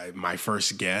 My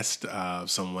first guest,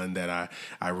 someone that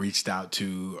I reached out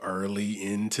to early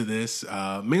into this,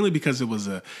 mainly because it was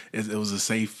a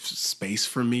safe space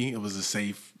for me. It was a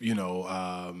safe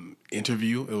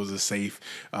interview. It was a safe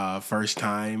first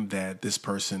time that this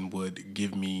person would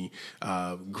give me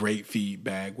great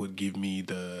feedback, would give me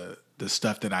the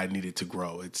stuff that I needed to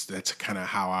grow. That's kind of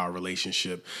how our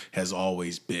relationship has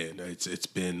always been. It's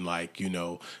been like,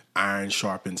 iron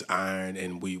sharpens iron,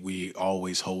 and we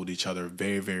always hold each other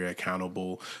very, very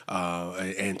accountable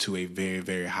and to a very,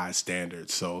 very high standard.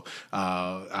 So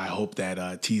I hope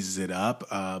that teases it up.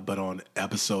 But on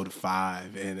episode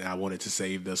 5, and I wanted to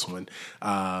save this one,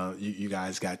 you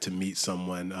guys got to meet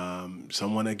someone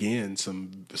again,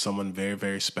 someone very,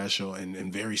 very special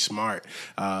and very smart,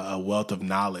 a wealth of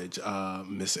knowledge,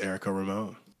 Miss Erica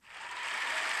Ramon.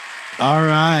 All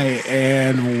right,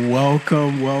 and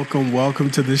welcome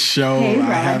to the show. Hey,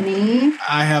 Rodney.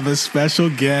 I have a special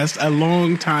guest, a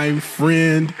longtime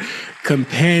friend,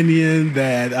 companion.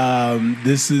 That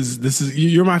this is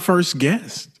you're my first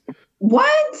guest. What?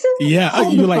 Yeah,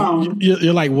 you're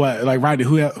like what? Like, Rodney,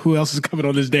 who else is coming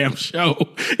on this damn show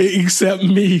except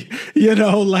me?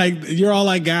 Like you're all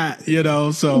I got.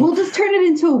 So we'll just turn it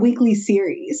into a weekly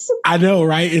series. I know,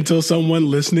 right? Until someone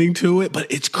listening to it, but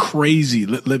it's crazy.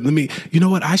 Let me. You know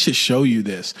what? I should show you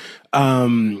this.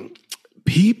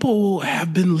 People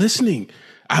have been listening.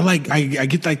 I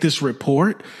get like this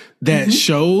report that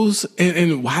shows,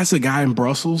 and why is a guy in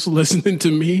Brussels listening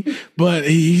to me? But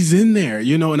he's in there,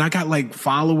 and I got like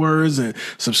followers and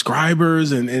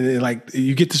subscribers, and like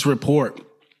you get this report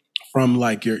from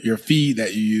like your feed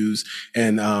that you use,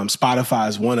 and Spotify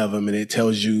is one of them, and it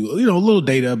tells you, a little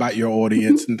data about your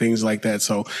audience and things like that.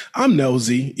 So I'm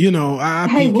nosy, I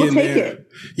peek we'll in take there. It.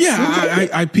 Yeah,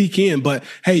 I peek in, but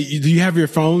hey, do you have your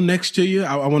phone next to you?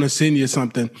 I want to send you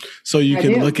something so you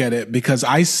can look at it, because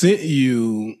I sent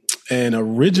you an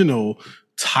original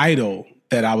title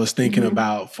that I was thinking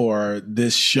about for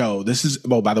this show. This is,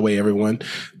 by the way, everyone,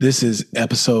 this is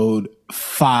episode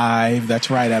 5. That's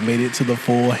right. I made it to the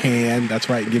full hand. That's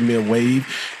right. Give me a wave.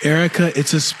 Erica,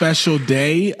 it's a special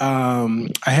day. I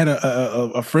had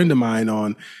a friend of mine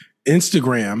on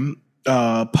Instagram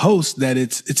post that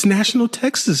it's National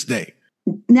Texas Day.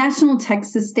 National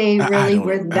Texas Day, really?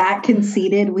 We're that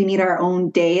conceited. We need our own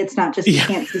day. It's not just we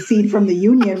can't secede from the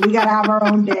union. We got to have our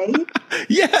own day.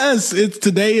 Yes,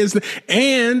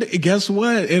 and guess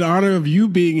what? In honor of you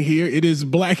being here, it is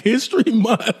Black History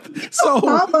Month.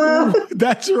 So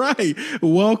that's right.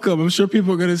 Welcome. I'm sure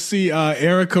people are going to see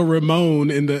Erica Ramon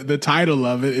in the title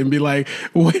of it and be like,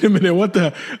 wait a minute,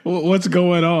 what's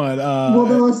going on? Well,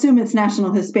 they'll assume it's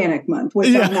National Hispanic Month,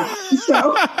 which I'm not.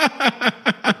 So.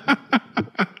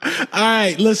 All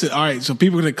right, listen. All right, so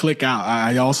people are going to click out.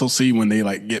 I also see when they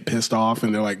like get pissed off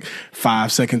and they're like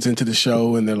 5 seconds into the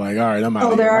show and they're like, all right, I'm out.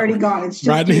 Oh, they're already gone. It's just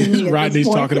Rodney's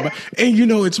talking about, and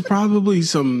it's probably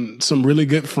some really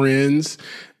good friends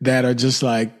that are just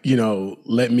like,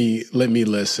 let me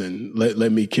listen,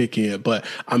 let me kick in. But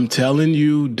I'm telling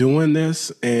you, doing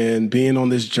this and being on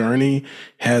this journey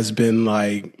has been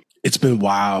like, it's been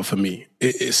wild for me.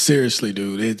 Seriously,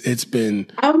 dude, it's been.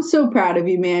 I'm so proud of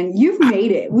you, man. You've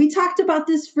made it. We talked about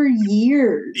this for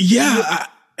years. Yeah.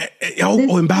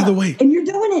 And by the way, and you're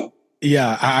doing it.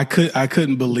 Yeah, I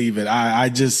couldn't believe it. I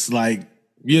just like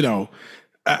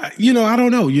I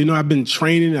don't know. I've been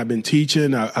training, I've been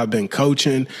teaching, I've been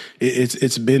coaching.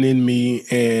 It's been in me,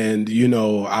 and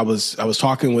I was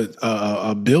talking with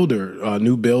a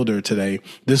new builder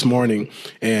this morning,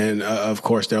 and of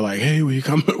course they're like, "Hey, will you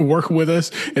come work with us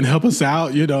and help us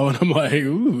out?" And I'm like,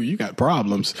 "Ooh, you got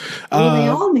problems." Well, they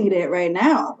all need it right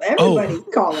now. Everybody's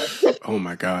calling. Oh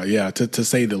my God, yeah, to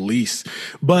say the least.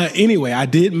 But anyway, I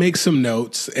did make some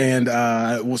notes and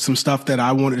some stuff that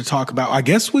I wanted to talk about. I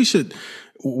guess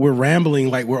we're rambling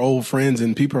like we're old friends,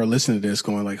 and people are listening to this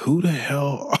going like, who the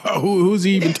hell, who's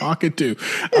he even talking to?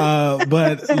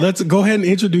 But let's go ahead and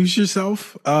introduce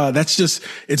yourself.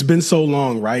 It's been so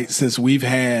long, right? Since we've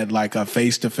had like a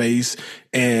face to face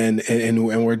and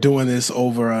we're doing this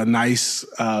over a nice,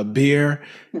 beer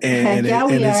and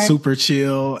it's super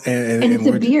chill. And it's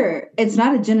a beer. It's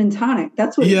not a gin and tonic.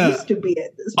 That's what it used to be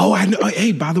at this point. Oh, I know.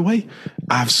 Hey, by the way,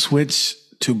 I've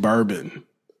switched to bourbon.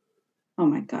 Oh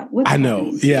my God! I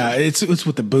know. Yeah, it's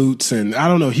with the boots, and I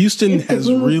don't know. Houston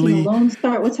has really. Lone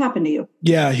Star. What's happened to you?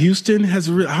 Yeah, Houston has.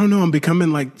 I don't know. I'm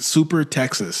becoming like super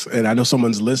Texas, and I know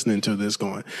someone's listening to this,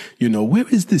 going, where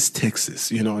is this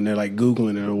Texas? And they're like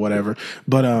Googling it or whatever.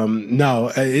 But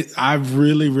no, I've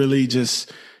really, really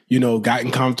just.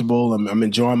 Gotten comfortable. I'm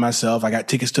enjoying myself. I got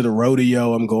tickets to the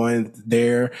rodeo. I'm going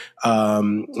there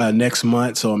next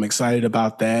month, so I'm excited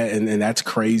about that. And that's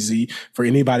crazy for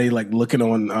anybody like looking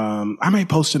on. I might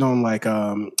post it on like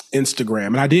Instagram,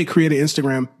 and I did create an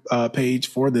Instagram page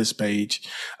for this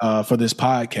for this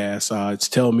podcast. It's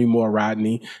Tell Me More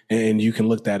Rodney, and you can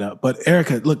look that up. But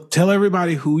Erica, look, tell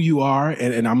everybody who you are,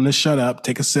 and I'm going to shut up,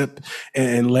 take a sip,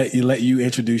 and let you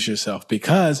introduce yourself,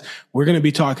 because we're going to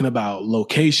be talking about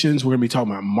locations. We're going to be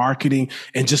talking about marketing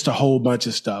and just a whole bunch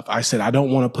of stuff. I said, I don't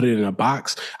want to put it in a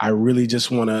box. I really just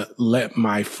want to let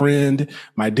my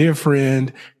dear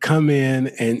friend, come in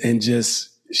and just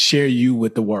share you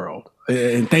with the world.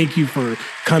 And thank you for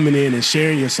coming in and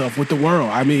sharing yourself with the world.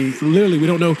 I mean, literally, we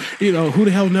don't know, who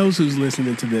the hell knows who's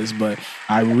listening to this, but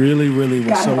I really, really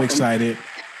was so excited.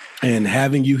 And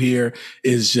having you here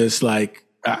is just like,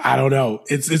 I don't know.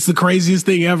 It's the craziest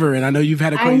thing ever. And I know you've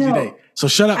had a crazy day. So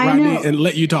shut up, Rodney, and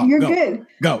let you talk. You're good.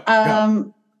 Go.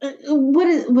 What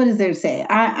is there to say?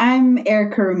 I'm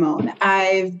Erica Ramon.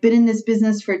 I've been in this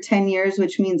business for 10 years,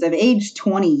 which means I've aged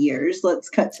 20 years. Let's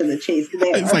cut to the chase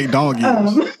there. It's like dog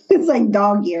years. It's like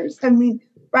dog years. I mean,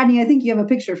 Rodney, I think you have a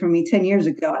picture from me 10 years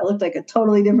ago. I looked like a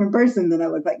totally different person than I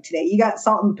look like today. You got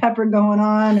salt and pepper going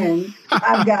on, and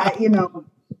I've got,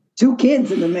 2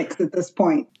 kids in the mix at this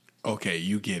point. Okay,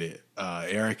 you get it.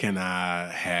 Eric and I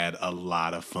had a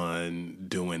lot of fun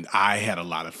I had a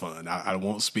lot of fun. I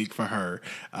won't speak for her,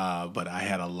 but I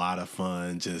had a lot of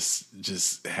fun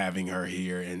just having her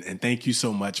here. And thank you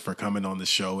so much for coming on the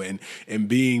show and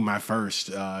being my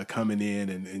first coming in.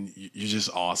 And you're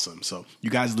just awesome. So you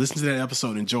guys listen to that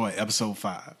episode. Enjoy episode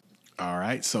 5. All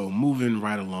right, so moving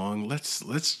right along, let's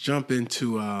jump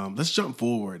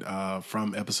forward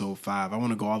from episode 5. I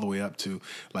want to go all the way up to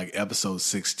like episode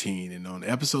 16. And on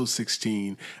episode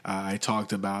 16, I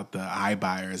talked about the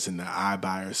iBuyers and the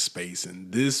iBuyer space.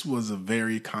 And this was a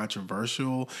very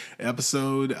controversial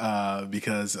episode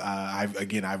because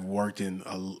I've worked in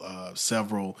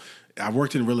I've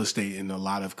worked in real estate in a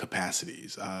lot of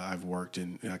capacities. I've worked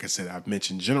in, like I said, I've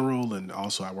mentioned general, and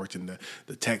also I worked in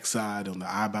the tech side on the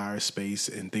iBuyer space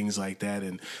and things like that.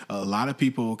 And a lot of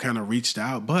people kind of reached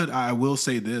out, but I will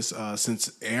say this,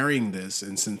 since airing this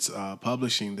and since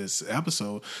publishing this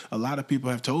episode, a lot of people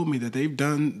have told me that they've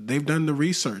done the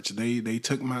research. They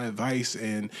took my advice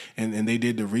and they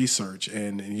did the research,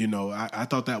 and I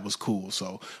thought that was cool.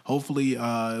 So hopefully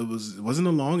it wasn't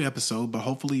a long episode, but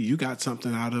hopefully you got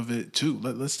something out of it too.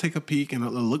 Let's take a peek and a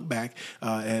look back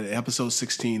at episode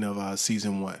 16 of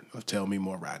season 1 of Tell Me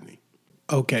More Rodney.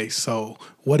 Okay, so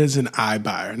what is an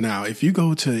iBuyer? Now, if you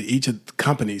go to each of the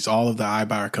companies, all of the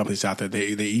iBuyer companies out there,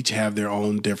 they each have their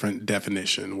own different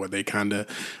definition where they kind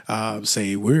of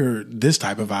say, we're this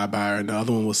type of iBuyer, and the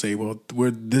other one will say, well,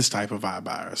 we're this type of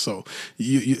iBuyer. So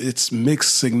it's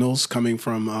mixed signals coming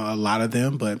from a lot of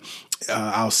them, but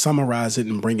I'll summarize it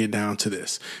and bring it down to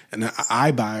this. An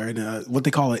iBuyer, what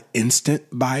they call an instant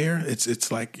buyer,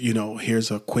 it's like, here's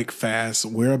a quick, fast,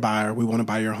 we're a buyer, we want to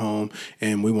buy your home,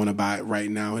 and we want to buy it right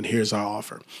now, and here's our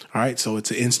offer. All right, so it's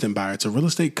an instant buyer. It's a real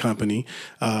estate company,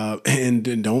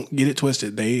 and don't get it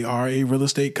twisted. They are a real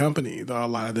estate company. A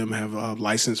lot of them have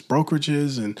licensed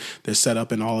brokerages, and they're set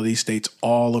up in all of these states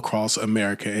all across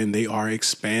America, and they are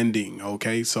expanding,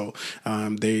 okay? So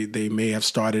they may have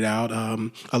started out,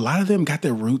 a lot of them got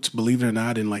their roots, believe it or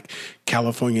not, in like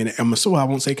California. And so I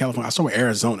won't say California. I saw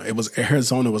Arizona.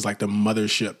 Arizona was like the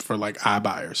mothership for like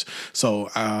iBuyers. So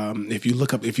if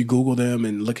you Google them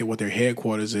and look at what their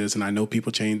headquarters is, and I know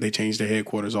people change their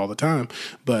headquarters all the time,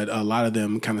 but a lot of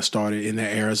them kind of started in the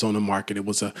Arizona market. It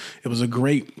was a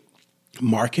great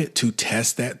market to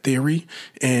test that theory,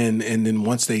 and then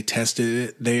once they tested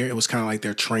it there, it was kind of like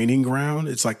their training ground.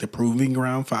 It's like the proving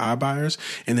ground for iBuyers,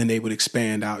 and then they would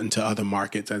expand out into other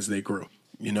markets as they grew.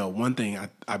 You know, one thing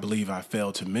I believe I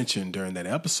failed to mention during that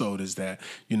episode is that,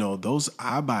 you know, those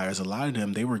iBuyers, a lot of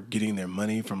them, they were getting their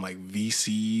money from like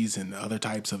VCs and other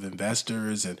types of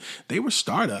investors, and they were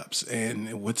startups.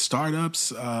 And with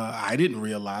startups, I didn't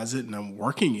realize it, and I'm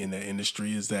working in the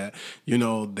industry, is that, you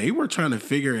know, they were trying to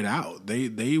figure it out.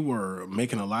 They were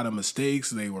making a lot of mistakes.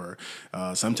 They were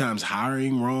sometimes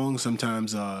hiring wrong,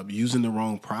 sometimes using the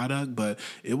wrong product, but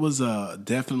it was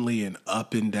definitely an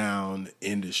up and down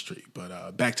industry.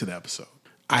 But back to the episode.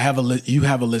 You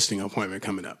have a listing appointment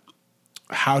coming up.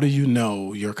 How do you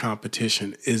know your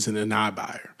competition isn't an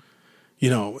iBuyer? You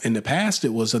know, in the past,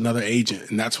 it was another agent,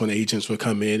 and that's when agents would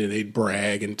come in and they'd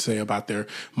brag and say about their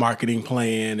marketing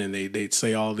plan, and they'd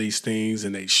say all these things,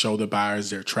 and they'd show the buyers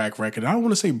their track record. I don't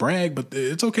want to say brag, but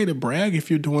it's okay to brag if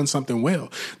you're doing something well.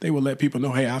 They will let people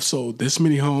know, hey, I've sold this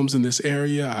many homes in this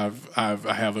area. I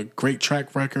have a great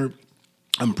track record.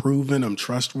 I'm proven, I'm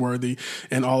trustworthy,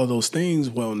 and all of those things.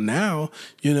 Well, now,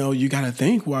 you know, you got to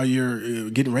think while you're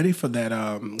getting ready for that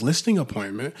listing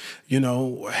appointment, you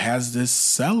know, has this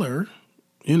seller,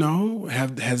 you know,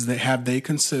 have they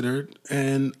considered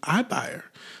an iBuyer?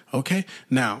 Okay.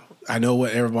 Now, I know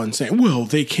what everyone's saying. Well,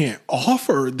 they can't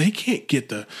get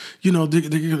the, you know, they're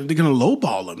going to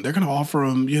lowball them. They're going to offer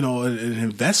them, you know, an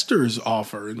investor's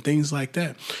offer and things like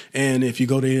that. And if you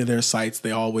go to any of their sites,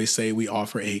 they always say we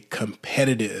offer a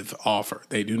competitive offer.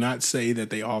 They do not say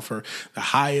that they offer the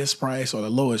highest price or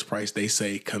the lowest price. They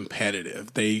say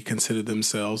competitive. They consider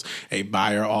themselves a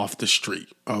buyer off the street.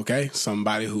 Okay.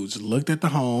 Somebody who's looked at the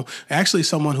home, actually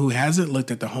someone who hasn't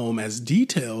looked at the home as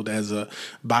detailed as a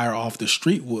buyer off the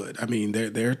street would. I mean,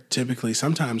 they're typically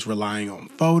sometimes relying on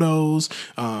photos,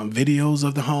 videos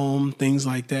of the home, things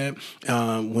like that,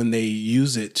 when they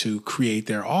use it to create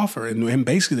their offer. And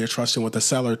basically they're trusting what the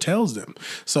seller tells them.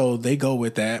 So they go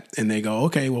with that and they go,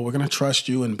 okay, well, we're going to trust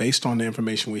you. And based on the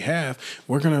information we have,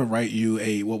 we're going to write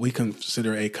you what we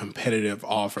consider a competitive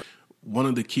offer. One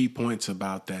of the key points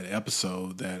about that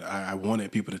episode that I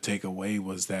wanted people to take away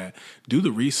was that do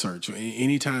the research.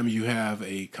 Anytime you have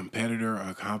a competitor or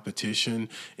a competition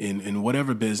in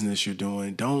whatever business you're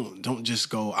doing, don't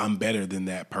just go, I'm better than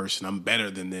that person, I'm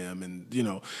better than them, and, you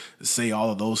know, say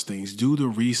all of those things. Do the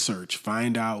research.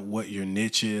 Find out what your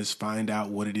niche is. Find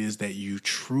out what it is that you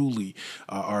truly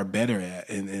are better at,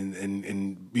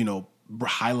 and you know,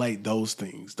 highlight those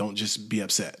things. Don't just be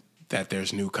upset that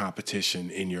there's new competition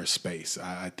in your space.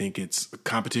 I think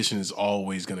competition is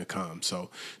always going to come.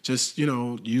 So just, you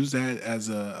know, use that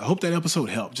I hope that episode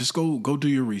helped. Just go do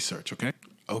your research. Okay.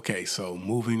 Okay. So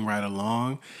moving right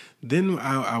along, then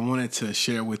I wanted to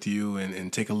share with you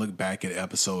and take a look back at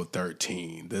episode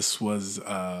 13. This was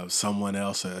someone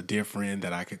else, a dear friend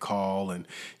that I could call, and,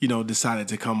 you know, decided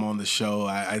to come on the show.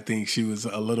 I think she was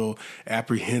a little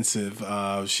apprehensive.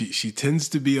 She tends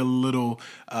to be a little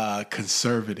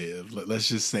conservative. Let's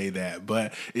just say that.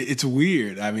 But it's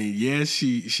weird. I mean, yes,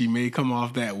 she may come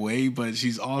off that way, but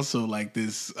she's also like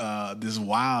this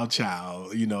wild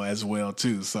child, you know, as well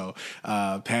too. So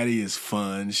Patty is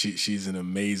fun. She's an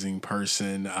amazing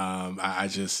person. I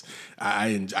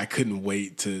couldn't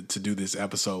wait to do this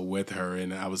episode with her,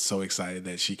 and I was so excited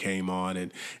that she came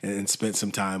on and spent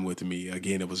some time with me.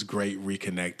 Again, it was great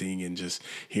reconnecting and just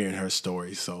hearing her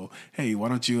story. So hey, why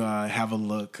don't you have a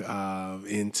look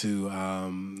into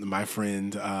my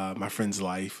friend's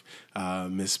life,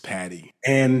 Miss Patty.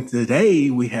 And today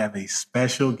we have a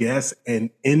special guest, an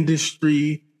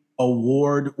industry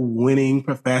award-winning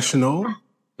professional.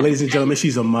 Ladies and gentlemen,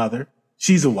 she's a mother.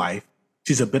 She's a wife.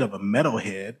 She's a bit of a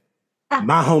metalhead.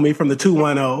 My homie from the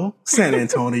 210, San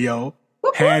Antonio,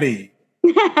 Patty.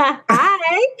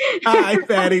 Hi. Hi,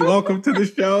 Patty. Welcome to the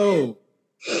show.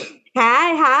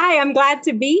 Hi. I'm glad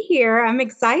to be here. I'm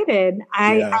excited.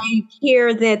 I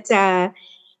hear that,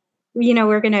 you know,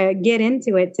 we're going to get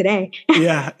into it today.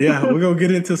 Yeah. We're going to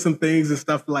get into some things and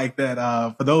stuff like that.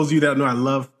 For those of you that know, I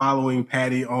love following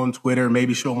Patty on Twitter.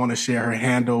 Maybe she'll want to share her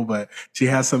handle, but she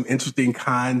has some interesting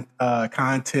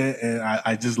content, and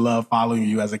I just love following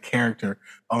you as a character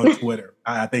on Twitter.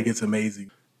 I think it's amazing.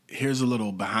 here's a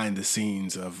little behind the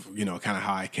scenes of, kind of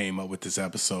how I came up with this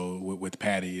episode with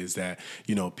Patty is that,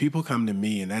 people come to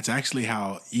me, and that's actually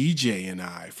how EJ and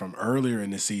I from earlier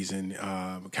in the season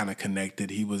kind of connected.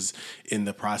 He was in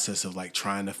the process of like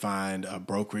trying to find a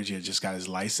brokerage. He had just got his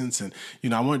license. And,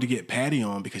 I wanted to get Patty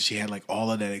on because she had like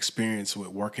all of that experience with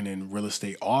working in real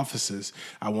estate offices.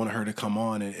 I wanted her to come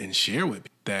on and share with me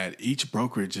that each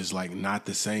brokerage is like not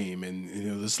the same. And,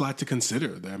 there's a lot to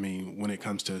consider. I mean, when it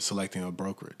comes to selecting a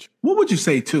brokerage. What would you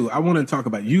say too? I want to talk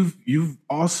about, you've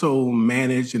also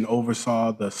managed and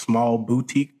oversaw the small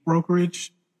boutique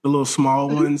brokerage, the little small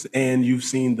ones, and you've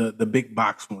seen the big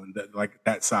box one that like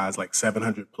that size, like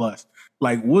 700 plus.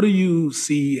 Like, what do you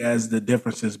see as the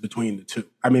differences between the two?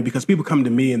 I mean, because people come to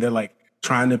me and they're like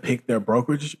trying to pick their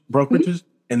brokerages.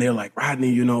 And they're like,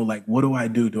 Rodney, like, what do I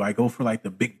do? Do I go for like the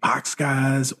big box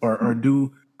guys or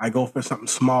do I go for something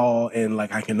small and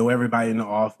like I can know everybody in the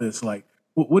office? Like,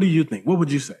 what do you think? What would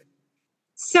you say?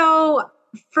 So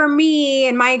for me,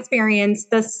 in my experience,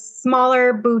 the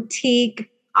smaller boutique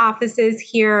offices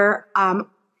here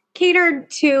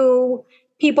catered to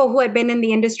people who had been in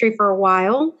the industry for a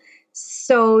while.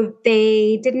 So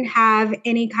they didn't have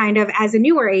any kind of, as a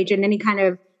newer agent, any kind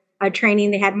of training.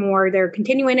 They had more their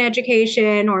continuing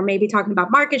education or maybe talking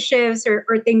about market shifts or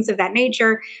things of that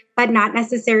nature, but not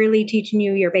necessarily teaching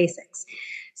you your basics.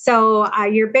 So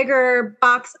your bigger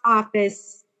box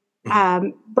office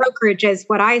brokerages,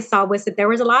 what I saw was that there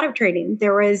was a lot of training.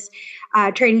 There was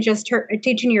training just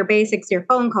teaching your basics, your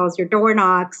phone calls, your door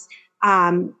knocks,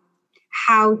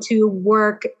 how to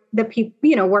work the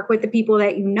people, work with the people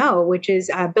that which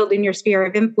is building your sphere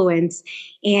of influence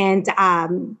and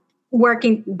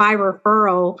working by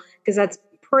referral, because that's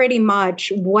pretty much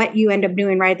what you end up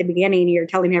doing right at the beginning. You're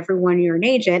telling everyone you're an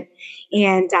agent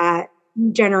and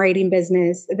generating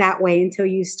business that way until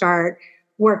you start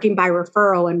working by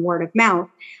referral and word of mouth,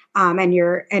 and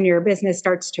your business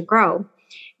starts to grow.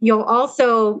 You'll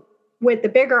also, with the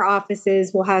bigger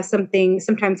offices, will have something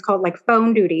sometimes called like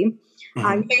phone duty. You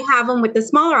may have them with the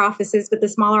smaller offices, but the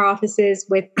smaller offices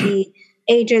with the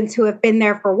agents who have been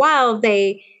there for a while,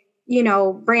 they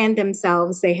brand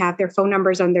themselves. They have their phone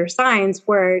numbers on their signs,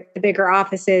 where the bigger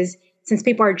offices, since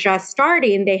people are just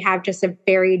starting, they have just a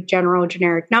very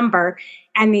generic number.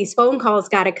 And these phone calls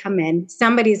got to come in.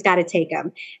 Somebody's got to take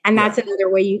them. And that's another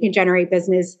way you can generate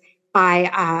business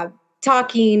by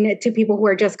talking to people who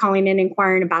are just calling in,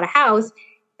 inquiring about a house.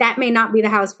 That may not be the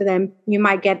house for them. You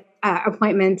might get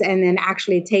appointments and then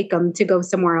actually take them to go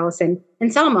somewhere else and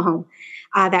sell them a home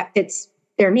that fits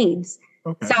their needs.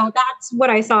 Okay. So that's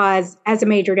what I saw as a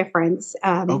major difference.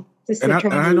 And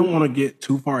I don't want to get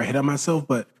too far ahead of myself,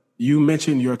 but you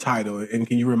mentioned your title, and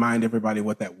can you remind everybody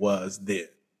what that was then?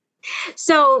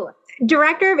 So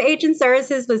Director of Agent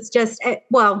Services was just, I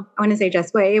want to say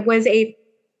just, but it was a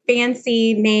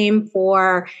fancy name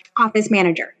for office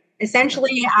manager.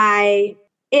 Essentially, I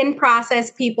in-process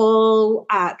people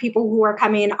who are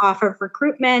coming off of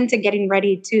recruitment and getting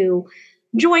ready to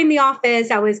join the office.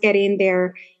 I was getting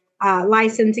their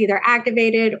license either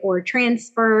activated or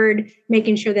transferred,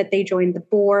 making sure that they joined the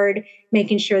board,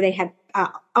 making sure they had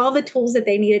all the tools that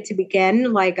they needed to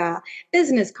begin, like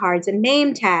business cards and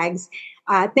name tags,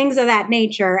 things of that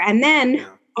nature. And then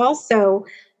also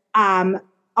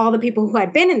all the people who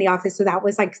had been in the office. So that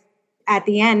was like at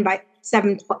the end by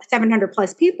 700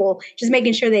 plus people, just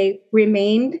making sure they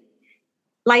remained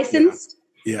licensed.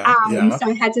 So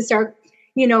I had to start,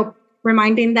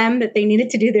 reminding them that they needed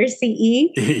to do their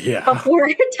CE before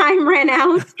time ran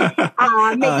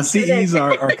out. CEs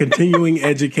are continuing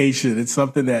education. It's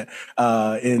something that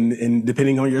in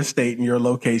depending on your state and your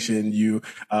location,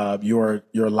 your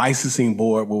licensing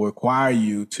board will require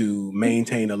you to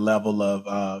maintain a level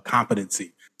of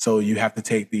competency. So you have to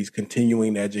take these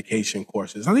continuing education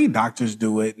courses. I think doctors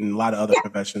do it, and a lot of other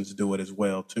professions do it as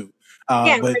well too.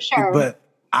 For sure. But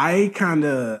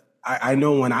I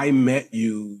know when I met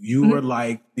you, you were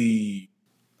like the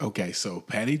Okay, so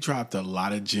Patty dropped a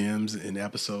lot of gems in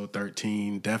episode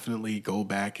 13. Definitely go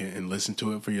back and listen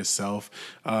to it for yourself.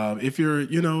 If you're,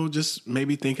 just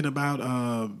maybe thinking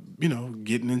about,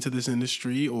 getting into this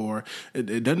industry, or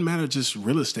it doesn't matter, just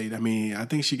real estate. I mean, I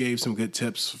think she gave some good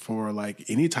tips for like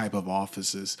any type of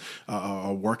offices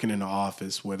or working in an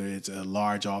office, whether it's a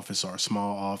large office or a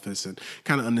small office, and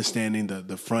kind of understanding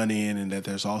the front end, and that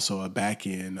there's also a back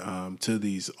end to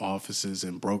these offices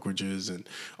and brokerages and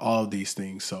all of these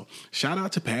things. So shout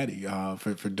out to Patty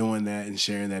for doing that and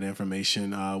sharing that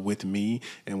information with me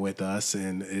and with us.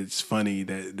 And it's funny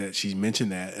that she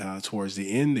mentioned that towards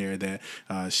the end there, that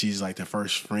she's like the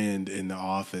first friend in the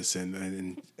office.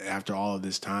 And after all of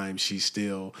this time, she's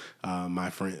still my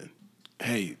friend.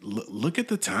 Hey, look at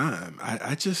the time.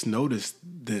 I just noticed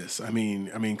this. I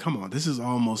mean, come on. This is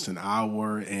almost an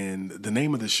hour, and the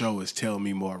name of the show is Tell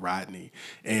Me More, Rodney.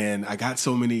 And I got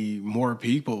so many more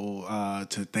people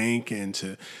to thank and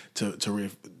to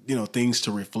things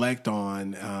to reflect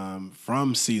on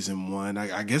from season 1.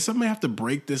 I guess I may have to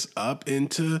break this up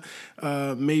into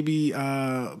maybe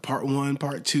part 1,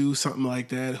 part 2, something like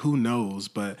that. Who knows?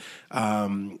 But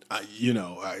Rodney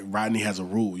has a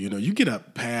rule. You get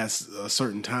up past a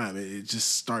certain time, it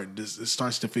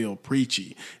starts to feel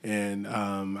preachy, and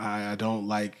I don't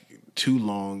like too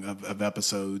long of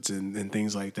episodes and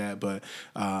things like that, but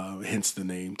hence the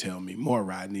name Tell Me More,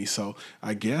 Rodney. So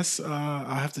I guess I'll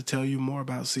have to tell you more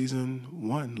about season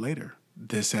 1 later.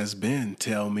 This has been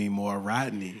Tell Me More,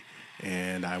 Rodney,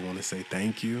 and I want to say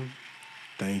thank you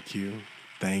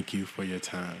for your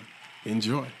time.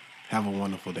 Enjoy. Have a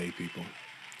wonderful day, people.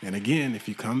 And again, if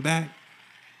you come back,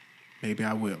 maybe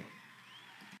I will.